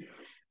for me,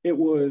 I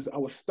was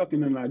stuck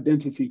in an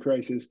identity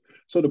crisis.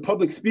 So the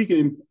public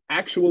speaking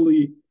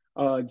actually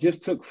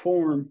just took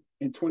form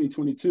in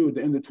 2022, at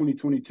the end of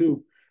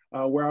 2022,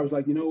 where I was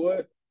like, you know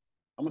what?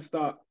 I'm gonna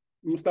stop.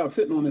 I'm gonna stop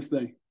sitting on this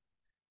thing.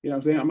 You know what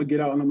I'm saying? I'm gonna get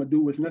out and I'm gonna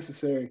do what's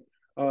necessary.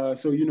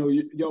 So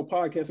y'all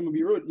podcast. I'm gonna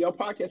be real. Y'all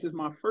podcast is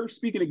my first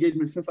speaking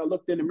engagement since I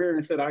looked in the mirror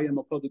and said I am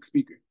a public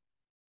speaker.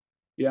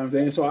 You know what I'm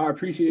saying? So I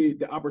appreciate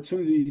the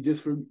opportunity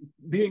just for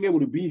being able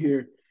to be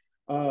here.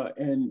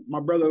 And my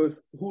brother,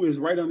 who is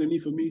right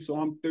underneath of me, so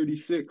I'm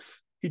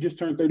 36. He just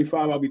turned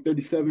 35. I'll be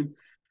 37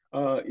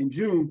 in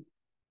June.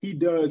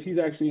 He's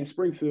actually in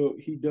Springfield.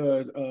 He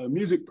does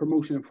music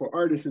promotion for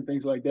artists and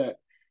things like that.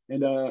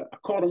 And I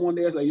called him one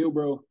day. I was like, yo,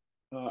 bro,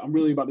 I'm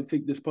really about to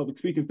take this public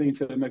speaking thing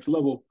to the next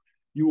level.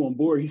 You on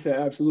board? He said,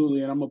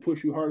 absolutely. And I'm going to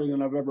push you harder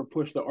than I've ever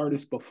pushed the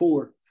artist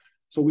before.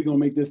 So we're going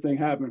to make this thing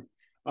happen.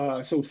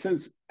 So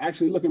since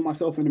actually looking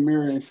myself in the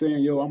mirror and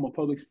saying, yo, I'm a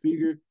public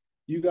speaker,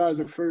 you guys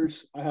are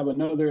first. I have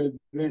another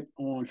event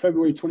on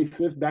February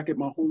 25th back at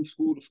my home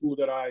school, the school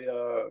that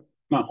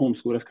not home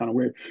school, that's kind of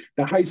weird.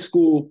 The high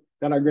school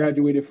that I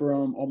graduated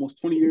from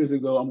almost 20 years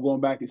ago. I'm going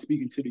back and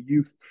speaking to the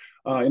youth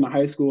in the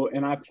high school.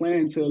 And I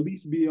plan to at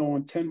least be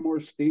on 10 more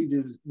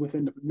stages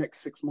within the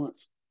next 6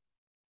 months.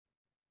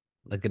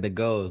 Look at the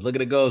goals. Look at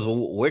the goals.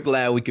 We're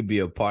glad we could be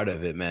a part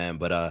of it, man.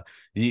 But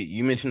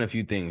you mentioned a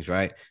few things,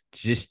 right?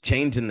 Just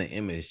changing the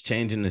image,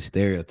 changing the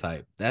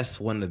stereotype. That's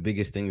one of the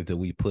biggest things that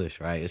we push,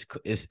 right?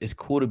 It's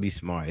cool to be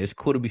smart. It's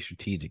cool to be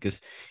strategic.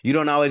 You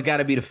don't always got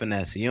to be the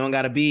finesse. You don't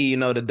got to be,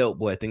 the dope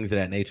boy, things of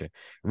that nature.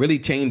 Really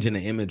changing the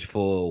image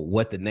for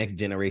what the next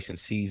generation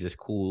sees as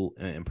cool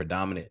and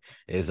predominant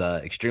is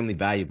extremely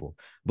valuable.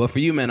 But for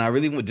you, man, I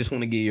really just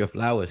want to give you your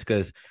flowers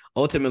because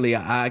ultimately,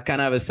 I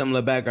kind of have a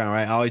similar background,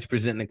 right? I always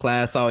present in the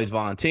class, always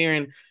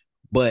volunteering.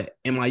 But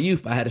in my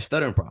youth, I had a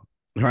stuttering problem,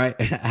 right?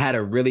 I had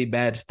a really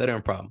bad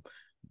stuttering problem.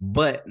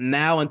 But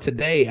now and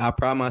today, I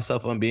pride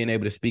myself on being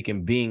able to speak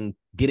and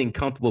getting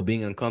comfortable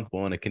being uncomfortable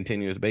on a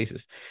continuous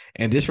basis.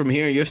 And just from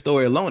hearing your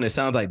story alone, it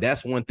sounds like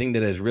that's one thing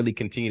that has really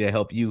continued to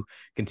help you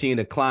continue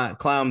to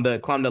climb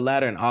the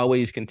ladder and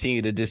always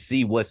continue to just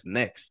see what's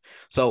next.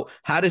 So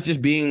how does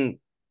just being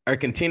or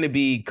continue to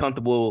be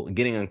comfortable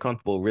getting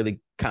uncomfortable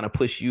really kind of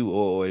push you,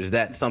 or is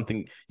that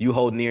something you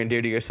hold near and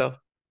dear to yourself?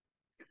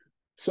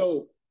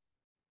 So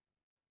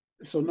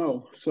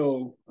no.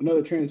 So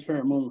another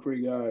transparent moment for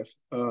you guys.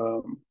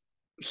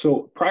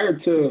 So prior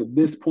to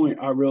this point,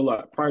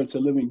 prior to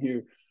living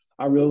here,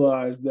 I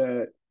realized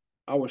that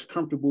I was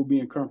comfortable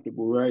being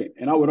comfortable, right?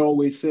 And I would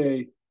always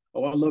say,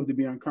 "Oh, I love to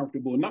be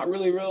uncomfortable," not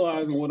really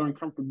realizing what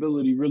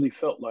uncomfortability really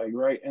felt like,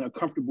 right? In a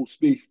comfortable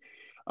space.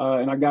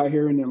 And I got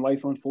here, and then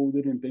life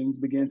unfolded, and things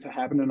began to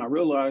happen, and I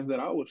realized that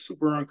I was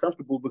super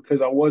uncomfortable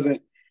because I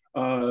wasn't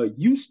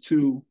used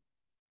to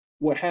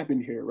what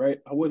happened here, right?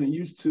 I wasn't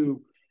used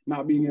to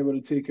not being able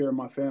to take care of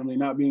my family,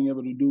 not being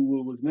able to do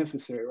what was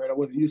necessary, right? I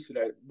wasn't used to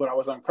that, but I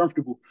was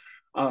uncomfortable.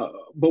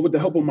 But with the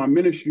help of my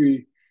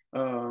ministry,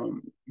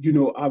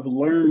 I've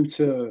learned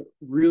to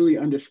really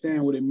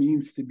understand what it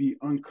means to be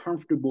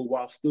uncomfortable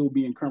while still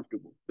being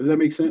comfortable. Does that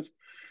make sense?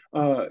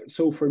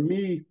 So for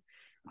me,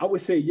 I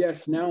would say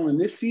yes. Now in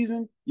this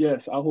season,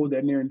 yes, I hold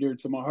that near and dear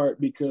to my heart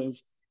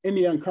because in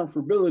the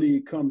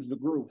uncomfortability comes the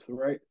growth,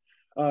 right?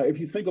 If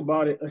you think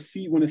about it,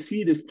 when a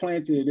seed is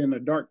planted in a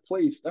dark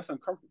place, that's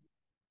uncomfortable.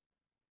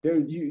 There,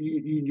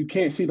 you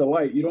can't see the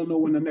light. You don't know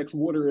when the next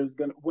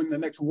when the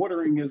next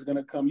watering is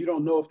gonna come. You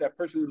don't know if that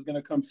person is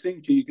gonna come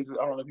sing to you because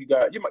I don't know if you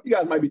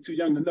guys might be too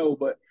young to know,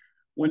 but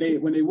when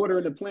they water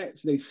in the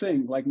plants, they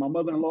sing. Like my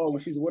mother-in-law,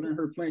 when she's watering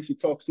her plants, she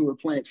talks to her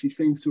plants, she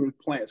sings to her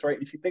plants, right?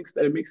 And she thinks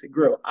that it makes it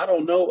grow. I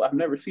don't know. I've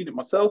never seen it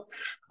myself,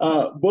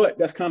 but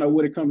that's kind of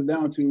what it comes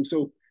down to.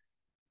 So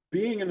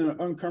being in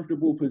an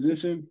uncomfortable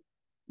position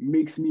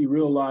makes me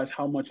realize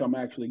how much I'm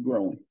actually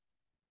growing.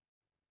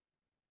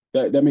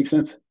 That makes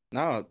sense.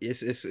 No,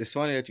 it's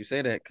funny that you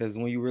say that because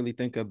when you really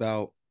think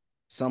about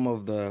some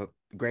of the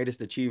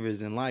greatest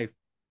achievers in life,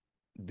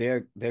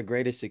 their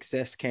greatest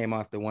success came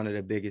after one of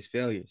their biggest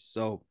failures.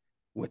 So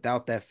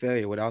without that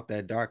failure, without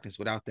that darkness,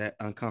 without that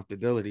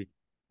uncomfortability,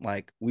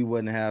 like we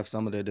wouldn't have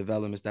some of the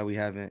developments that we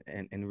have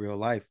in real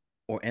life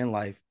or in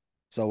life.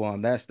 So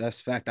that's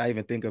fact. I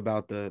even think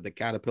about the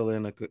caterpillar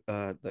and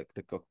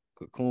the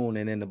cocoon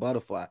and then the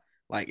butterfly.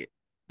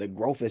 The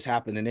growth is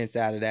happening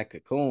inside of that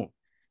cocoon,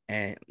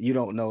 and you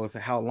don't know if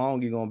how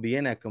long you're gonna be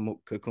in that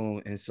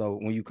cocoon. And so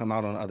when you come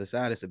out on the other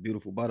side, it's a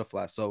beautiful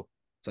butterfly. So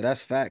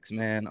that's facts,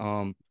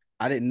 man.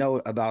 I didn't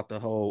know about the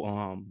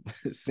whole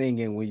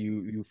singing when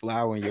you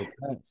flower in your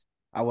plants.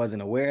 I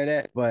wasn't aware of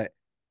that, but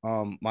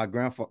my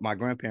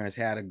grandparents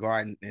had a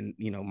garden, and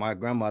my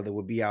grandmother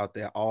would be out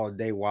there all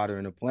day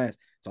watering the plants.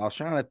 So I was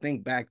trying to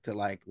think back to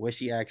like what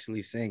she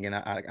actually sing, and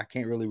I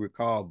can't really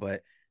recall,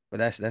 but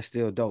that's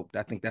still dope.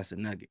 I think that's a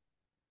nugget.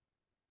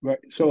 Right.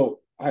 So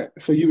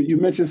you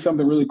mentioned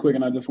something really quick,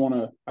 and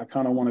I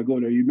kind of want to go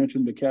there. You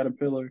mentioned the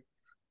caterpillar,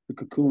 the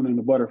cocoon, and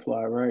the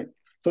butterfly, right?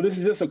 So this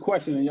is just a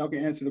question, and y'all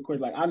can answer the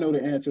question. Like I know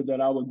the answer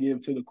that I would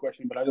give to the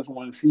question, but I just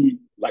want to see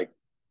like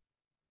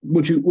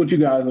what you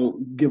guys will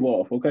give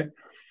off. Okay.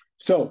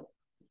 So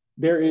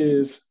there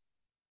is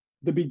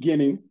the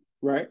beginning,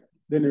 right?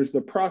 Then there's the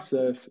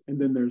process, and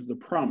then there's the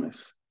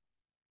promise.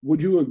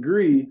 Would you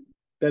agree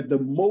that the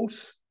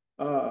most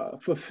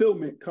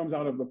fulfillment comes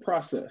out of the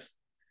process?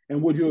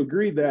 And would you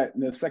agree that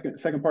in the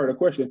second part of the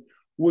question,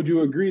 would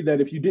you agree that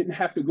if you didn't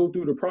have to go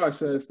through the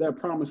process, that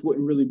promise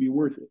wouldn't really be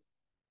worth it?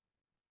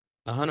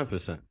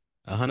 100%.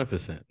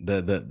 100%.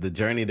 The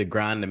journey, the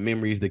grind, the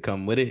memories that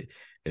come with it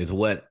is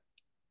what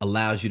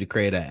allows you to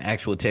create an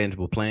actual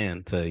tangible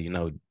plan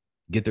to,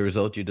 get the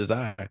result you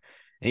desire.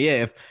 And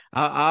yeah, if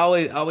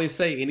I always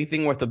say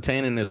anything worth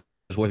obtaining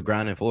is worth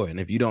grinding for. And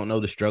if you don't know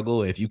the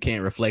struggle, if you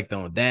can't reflect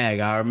on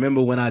I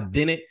remember when I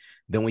didn't,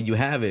 then when you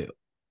have it,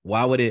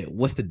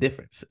 what's the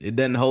difference? It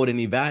doesn't hold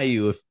any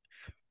value if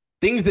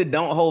things that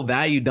don't hold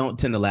value don't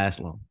tend to last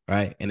long,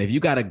 right? And if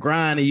you got to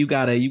grind and you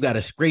got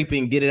to scrape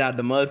and get it out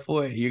the mud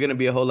for it, you're going to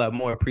be a whole lot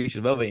more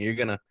appreciative of it. And you're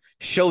going to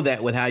show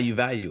that with how you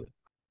value it.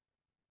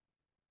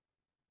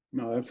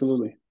 No,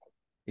 absolutely.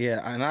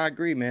 Yeah, and I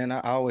agree, man. I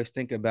always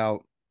think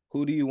about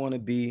who do you want to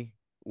be,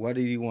 what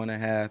do you want to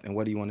have, and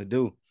what do you want to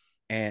do?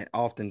 And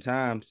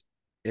oftentimes,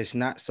 it's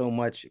not so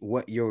much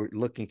what you're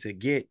looking to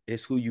get,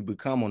 it's who you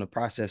become on the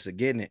process of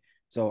getting it.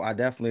 So I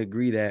definitely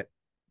agree that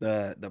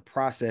the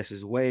process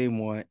is way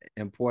more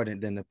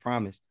important than the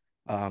promise,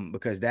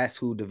 because that's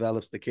who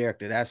develops the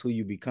character, that's who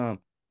you become.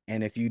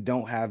 And if you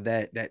don't have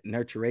that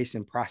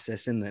nurturation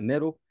process in the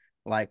middle,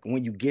 like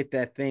when you get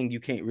that thing,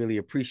 you can't really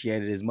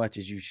appreciate it as much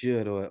as you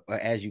should or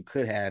as you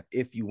could have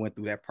if you went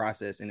through that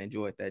process and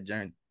enjoyed that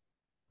journey.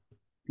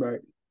 Right.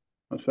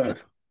 That's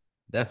fast.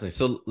 Definitely.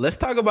 So let's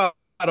talk about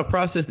a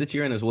process that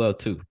you're in as well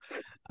too.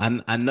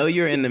 I know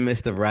you're in the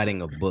midst of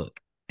writing a book,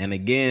 And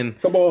again,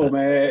 Come on,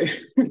 man.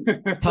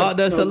 talk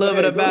to us No, a go little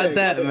bit ahead. Go about ahead. My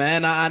that, bad.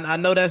 man. I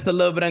know that's a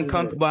little bit Go ahead.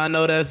 uncomfortable. I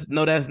know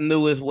that's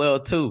new as well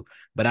too.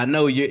 But I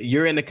know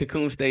you're in the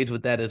cocoon stage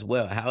with that as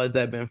well. How has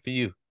that been for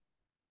you?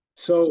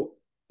 So,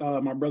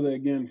 my brother,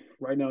 again,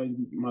 right now, he's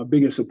my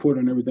biggest supporter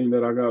in everything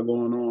that I got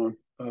going on.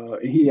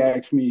 And he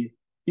asked me,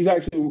 he's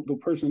actually the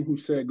person who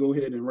said, go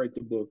ahead and write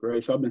the book,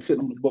 right? So I've been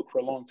sitting on the book for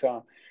a long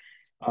time.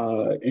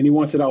 And he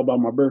wants it out by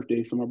my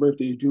birthday. So my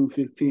birthday is June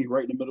 15th,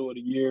 right in the middle of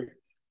the year.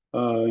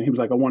 He was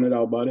like, I want it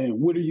out by then.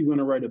 What are you going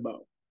to write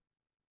about?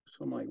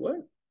 So I'm like, what?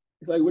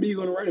 He's like, what are you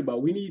going to write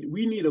about? We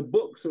need a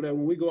book so that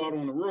when we go out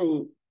on the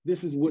road,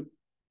 this is what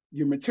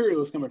your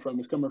material is coming from.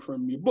 It's coming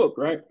from your book,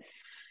 right?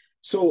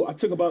 So I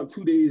took about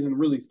 2 days and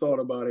really thought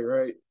about it,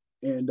 right?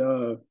 And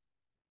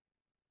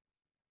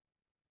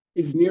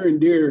it's near and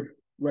dear,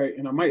 right?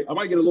 And I might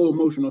get a little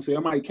emotional, so I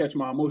might catch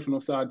my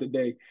emotional side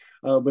today,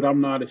 but I'm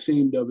not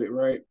ashamed of it,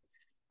 right?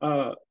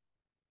 Uh,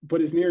 but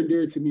it's near and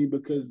dear to me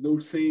because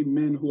those same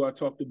men who I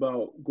talked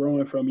about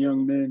growing from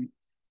young men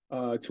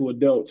to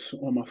adults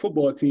on my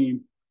football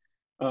team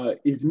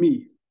is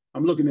me.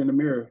 I'm looking in the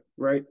mirror,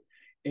 right?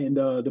 And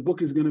the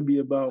book is going to be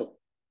about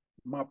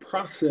my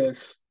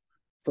process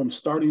from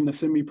starting the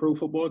semi-pro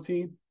football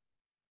team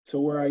to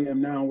where I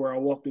am now, where I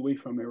walked away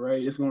from it,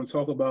 right? It's going to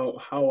talk about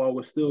how I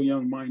was still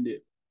young minded,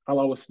 how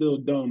I was still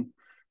dumb,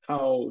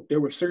 how there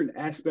were certain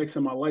aspects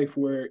of my life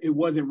where it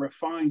wasn't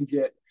refined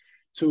yet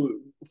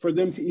to for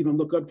them to even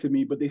look up to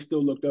me, but they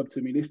still looked up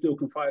to me. They still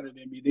confided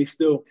in me. They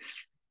still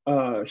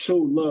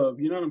showed love.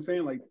 You know what I'm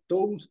saying? Like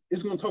those,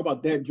 it's going to talk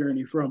about that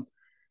journey from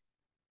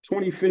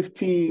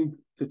 2015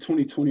 to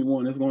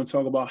 2021. It's going to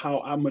talk about how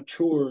I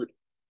matured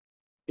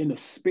in a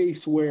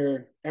space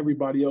where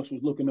everybody else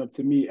was looking up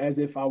to me as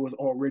if I was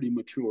already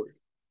matured.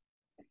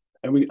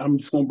 And I'm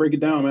just gonna break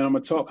it down, man. I'm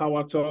gonna talk how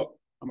I talk.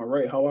 I'm gonna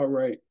write how I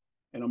write,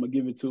 and I'm gonna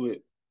give it to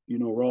it,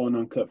 raw and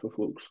uncut for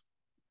folks.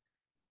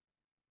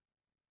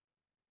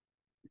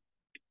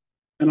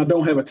 And I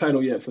don't have a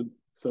title yet,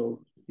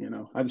 so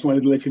I just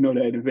wanted to let you know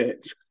that in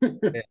advance.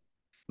 Yeah.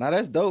 Now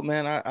that's dope,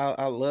 man.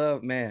 I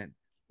love, man.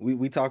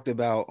 We talked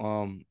about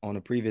on a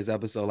previous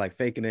episode, like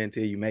faking it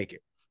until you make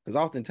it. Because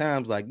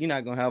oftentimes, like, you're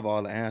not gonna have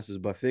all the answers,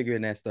 but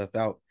figuring that stuff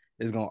out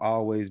is gonna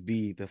always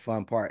be the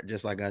fun part.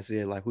 Just like I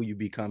said, like who you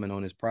becoming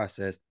on this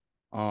process.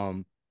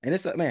 And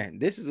it's a, man,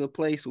 this is a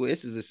place where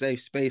this is a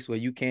safe space where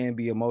you can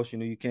be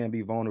emotional, you can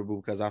be vulnerable.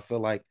 Because I feel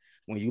like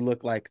when you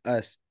look like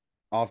us,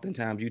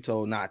 oftentimes you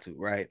told not to,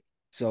 right?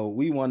 So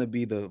we want to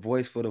be the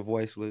voice for the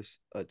voiceless,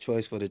 a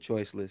choice for the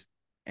choiceless,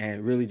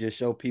 and really just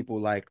show people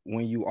like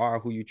when you are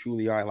who you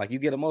truly are. Like you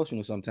get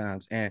emotional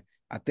sometimes, and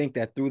I think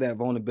that through that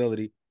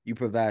vulnerability, you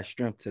provide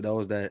strength to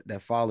those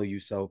that follow you.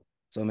 So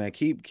man,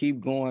 keep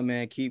going,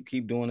 man.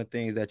 Keep doing the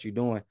things that you're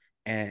doing,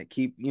 and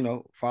keep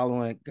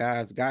following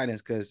God's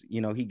guidance because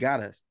He got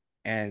us.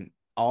 And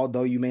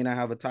although you may not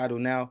have a title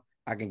now,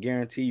 I can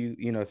guarantee you,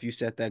 if you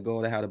set that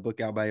goal to have the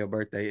book out by your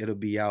birthday, it'll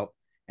be out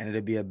and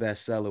it'll be a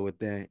bestseller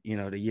within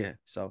the year.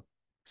 So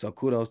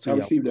kudos to I y'all.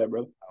 received that,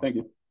 brother. Thank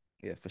you.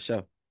 Yeah, for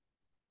sure.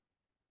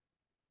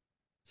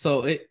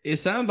 So it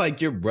sounds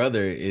like your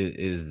brother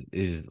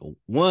is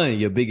one,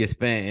 your biggest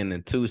fan, and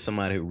then two,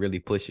 somebody who really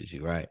pushes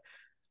you, right?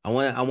 I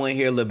want to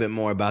hear a little bit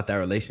more about that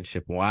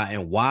relationship.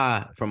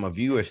 Why, from a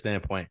viewer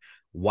standpoint,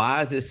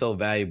 why is it so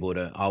valuable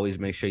to always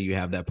make sure you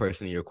have that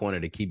person in your corner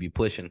to keep you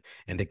pushing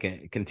and to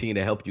continue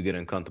to help you get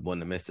uncomfortable in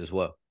the midst as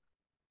well?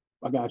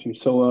 I got you.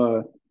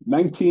 So,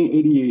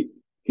 1988,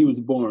 he was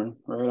born.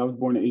 Right, I was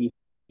born in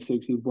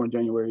 '86. He was born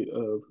January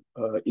of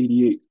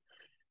 '88,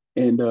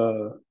 and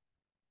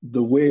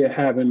the way it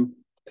happened,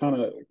 kind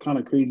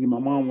of crazy. My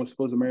mom was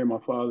supposed to marry my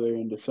father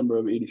in December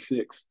of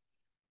 '86,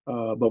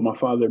 but my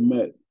father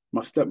met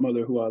my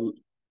stepmother,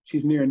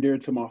 she's near and dear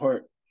to my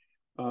heart,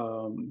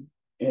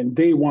 and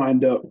they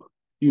wind up,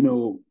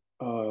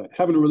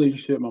 having a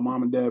relationship. My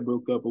mom and dad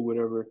broke up or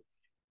whatever,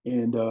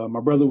 and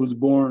my brother was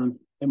born,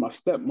 and my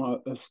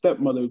stepmother,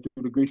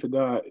 through the grace of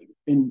God,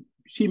 and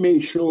she made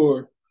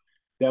sure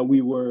that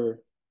we were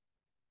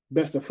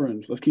best of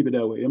friends. Let's keep it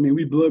that way. I mean,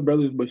 we blood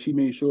brothers, but she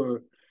made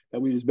sure that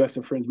we was best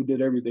of friends. We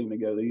did everything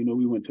together.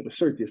 We went to the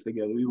circus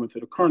together. We went to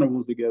the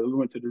carnivals together. We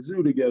went to the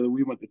zoo together.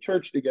 We went to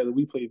church together.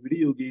 We played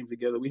video games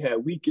together. We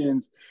had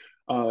weekends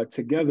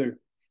together.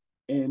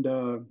 And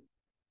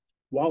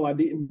while I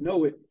didn't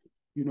know it,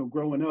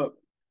 growing up,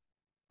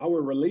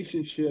 our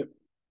relationship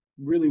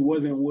really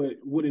wasn't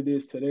what it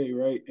is today,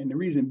 right? And the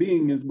reason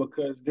being is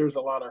because there's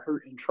a lot of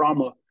hurt and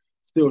trauma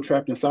still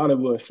trapped inside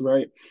of us,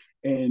 right?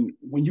 And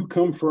when you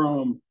come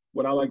from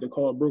what I like to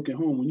call a broken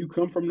home, when you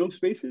come from those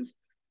spaces,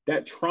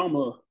 that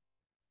trauma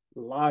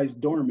lies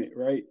dormant,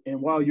 right?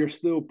 And while you're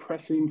still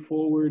pressing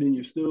forward and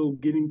you're still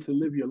getting to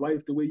live your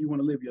life the way you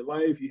want to live your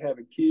life, you're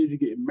having kids, you're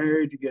getting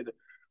married, you get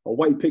a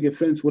white picket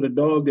fence with a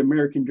dog, the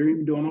American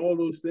dream, doing all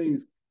those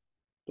things,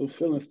 those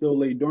feelings still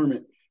lay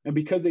dormant. And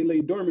because they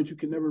lay dormant, you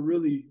can never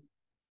really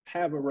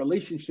have a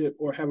relationship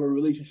or have a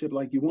relationship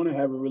like you want to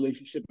have a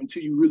relationship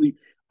until you really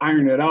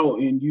iron it out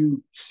and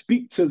you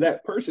speak to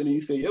that person and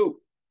you say, yo,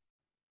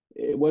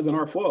 it wasn't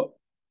our fault.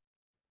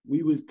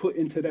 We was put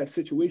into that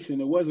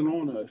situation. It wasn't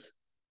on us,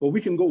 but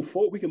we can go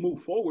forward. We can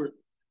move forward,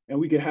 and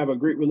we can have a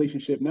great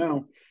relationship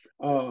now.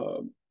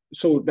 Uh,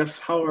 so that's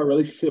how our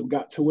relationship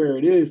got to where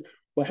it is.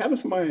 But having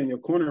somebody in your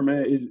corner,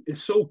 man,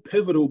 is so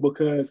pivotal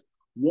because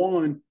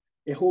one,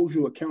 it holds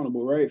you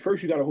accountable, right?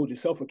 First, you got to hold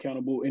yourself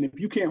accountable, and if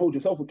you can't hold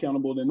yourself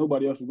accountable, then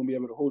nobody else is gonna be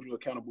able to hold you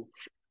accountable.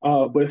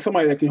 But it's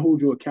somebody that can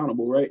hold you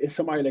accountable, right? It's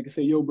somebody that can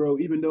say, "Yo, bro,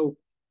 even though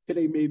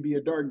today may be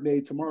a dark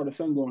day, tomorrow the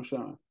sun gonna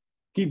shine.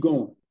 Keep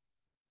going."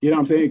 You know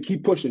what I'm saying?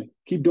 Keep pushing,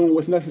 keep doing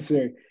what's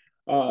necessary.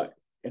 Uh,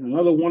 and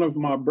another one of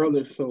my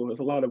brothers, so there's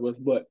a lot of us,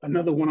 but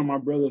another one of my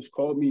brothers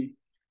called me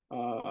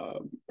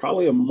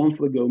probably a month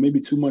ago, maybe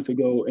 2 months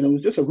ago, and it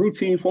was just a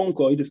routine phone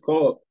call. He just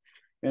called,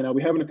 and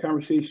we're having a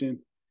conversation,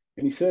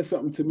 and he said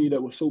something to me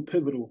that was so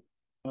pivotal,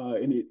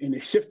 and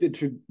it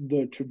shifted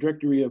the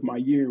trajectory of my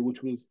year,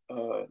 which was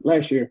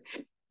last year.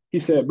 He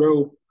said,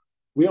 "Bro,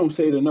 we don't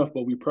say it enough,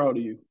 but we're proud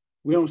of you.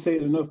 We don't say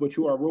it enough, but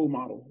you are a role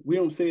model. We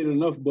don't say it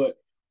enough, but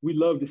we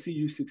love to see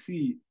you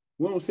succeed.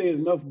 We don't say it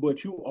enough,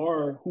 but you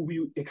are who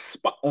we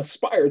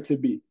aspire to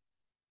be."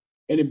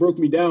 And it broke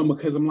me down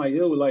because I'm like,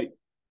 yo, like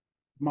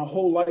my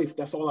whole life,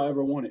 that's all I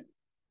ever wanted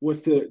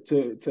was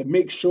to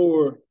make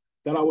sure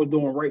that I was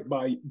doing right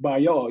by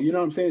y'all. You know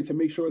what I'm saying? To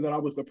make sure that I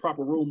was the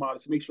proper role model,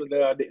 to make sure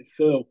that I didn't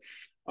fail,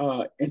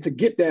 and to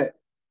get that,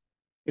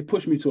 it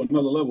pushed me to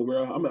another level,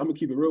 bro. I'm gonna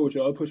keep it real with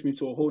y'all. It pushed me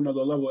to a whole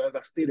nother level. As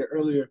I stated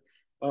earlier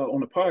on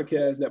the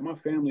podcast, that my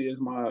family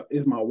is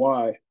my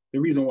why. The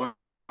reason why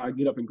I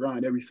get up and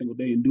grind every single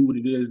day and do what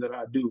it is that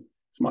I do.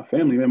 It's my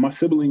family, man. My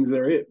siblings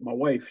are it. My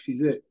wife,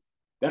 she's it.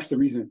 That's the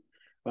reason.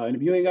 And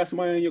if you ain't got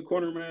somebody in your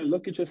corner, man,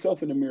 look at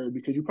yourself in the mirror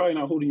because you're probably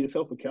not holding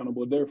yourself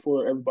accountable.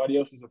 Therefore, everybody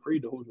else is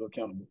afraid to hold you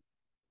accountable.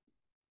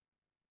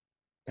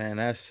 Man,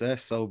 that's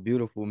so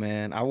beautiful,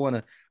 man. I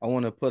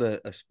wanna put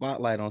a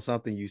spotlight on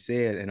something you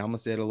said, and I'm gonna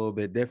say it a little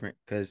bit different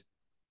because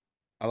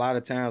a lot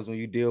of times when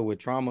you deal with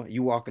trauma,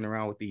 you walking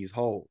around with these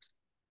holes.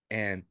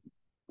 And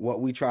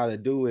what we try to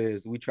do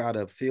is we try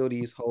to fill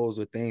these holes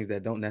with things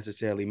that don't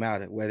necessarily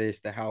matter, whether it's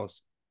the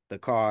house, the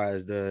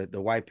cars, the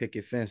white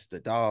picket fence, the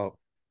dog.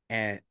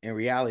 And in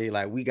reality,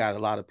 like we got a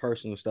lot of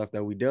personal stuff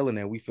that we dealing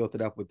in. We filled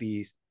it up with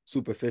these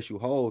superficial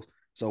holes.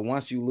 So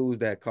once you lose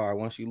that car,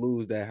 once you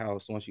lose that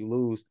house, once you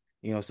lose,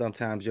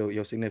 sometimes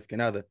your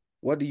significant other,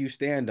 what do you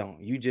stand on?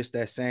 You just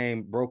that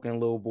same broken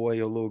little boy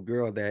or little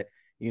girl that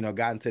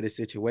got into this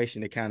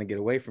situation to kind of get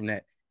away from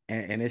that.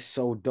 And it's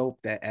so dope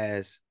that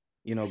as,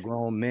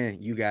 grown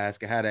men, you guys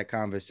can have that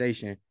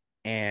conversation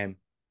and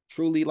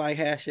truly like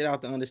hash it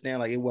out to understand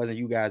like it wasn't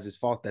you guys'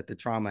 fault that the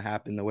trauma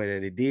happened the way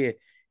that it did.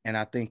 And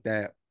I think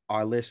that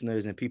our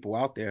listeners and people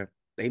out there,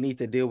 they need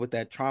to deal with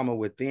that trauma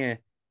within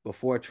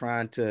before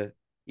trying to,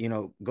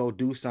 go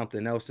do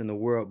something else in the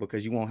world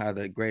because you won't have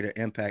the greatest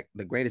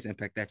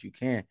impact that you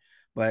can.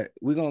 But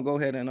we're gonna go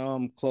ahead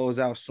and close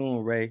out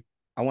soon, Ray.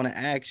 I want to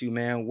ask you,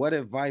 man, what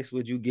advice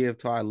would you give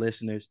to our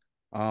listeners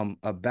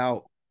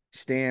about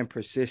staying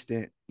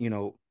persistent,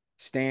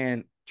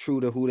 staying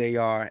true to who they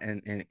are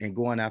and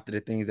going after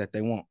the things that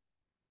they want?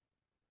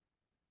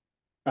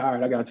 All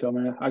right, I got y'all,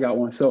 man. I got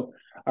one. So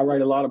I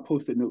write a lot of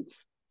post-it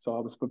notes. So I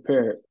was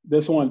prepared.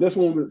 This one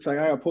it's like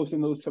I have post-it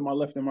notes to my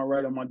left and my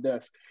right on my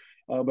desk.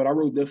 But I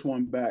wrote this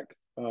one back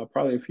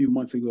probably a few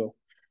months ago.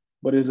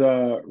 But it's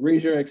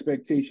raise your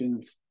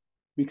expectations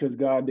because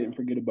God didn't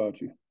forget about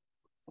you.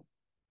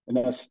 And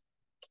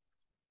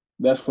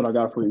that's what I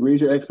got for you. Raise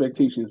your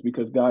expectations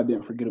because God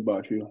didn't forget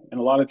about you.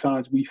 And a lot of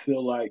times we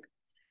feel like,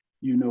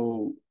 you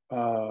know,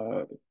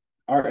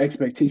 our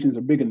expectations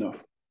are big enough.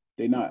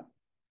 They're not.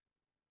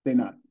 They're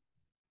not.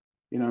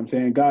 You know what I'm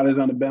saying? God is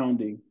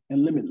unabounding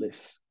and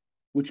limitless,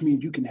 which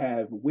means you can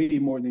have way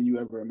more than you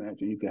ever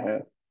imagined you could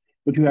have.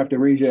 But you have to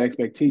raise your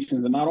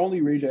expectations and not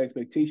only raise your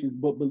expectations,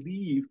 but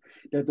believe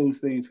that those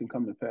things can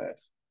come to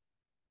pass.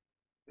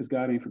 Because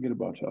God ain't forget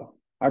about y'all.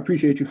 I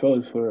appreciate you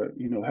fellas for,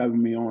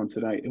 having me on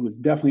tonight. It was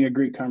definitely a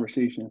great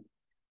conversation.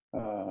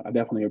 I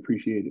definitely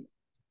appreciate it.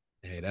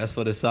 Hey, that's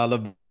what it's all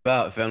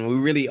about, fam. We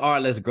really are.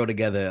 Let's grow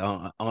together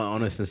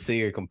on a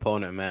sincere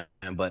component, man.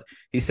 But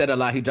he said a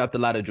lot. He dropped a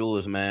lot of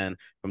jewels, man.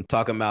 From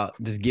talking about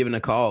just giving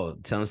a call,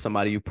 telling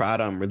somebody you're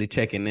proud of them, really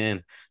checking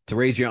in, to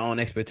raise your own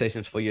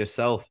expectations for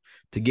yourself,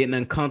 to getting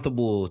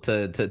uncomfortable,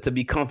 to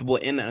be comfortable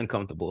in the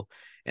uncomfortable.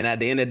 And at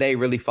the end of the day,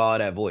 really follow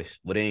that voice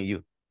within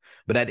you.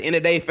 But at the end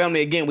of the day,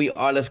 family, again, we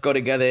are Let's Go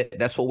Together.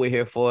 That's what we're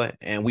here for.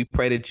 And we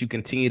pray that you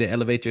continue to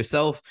elevate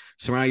yourself,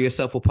 surround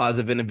yourself with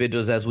positive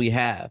individuals as we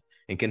have,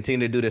 and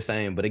continue to do the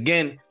same. But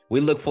again, we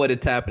look forward to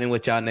tapping in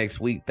with y'all next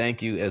week.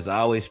 Thank you, as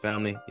always,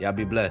 family. Y'all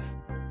be blessed.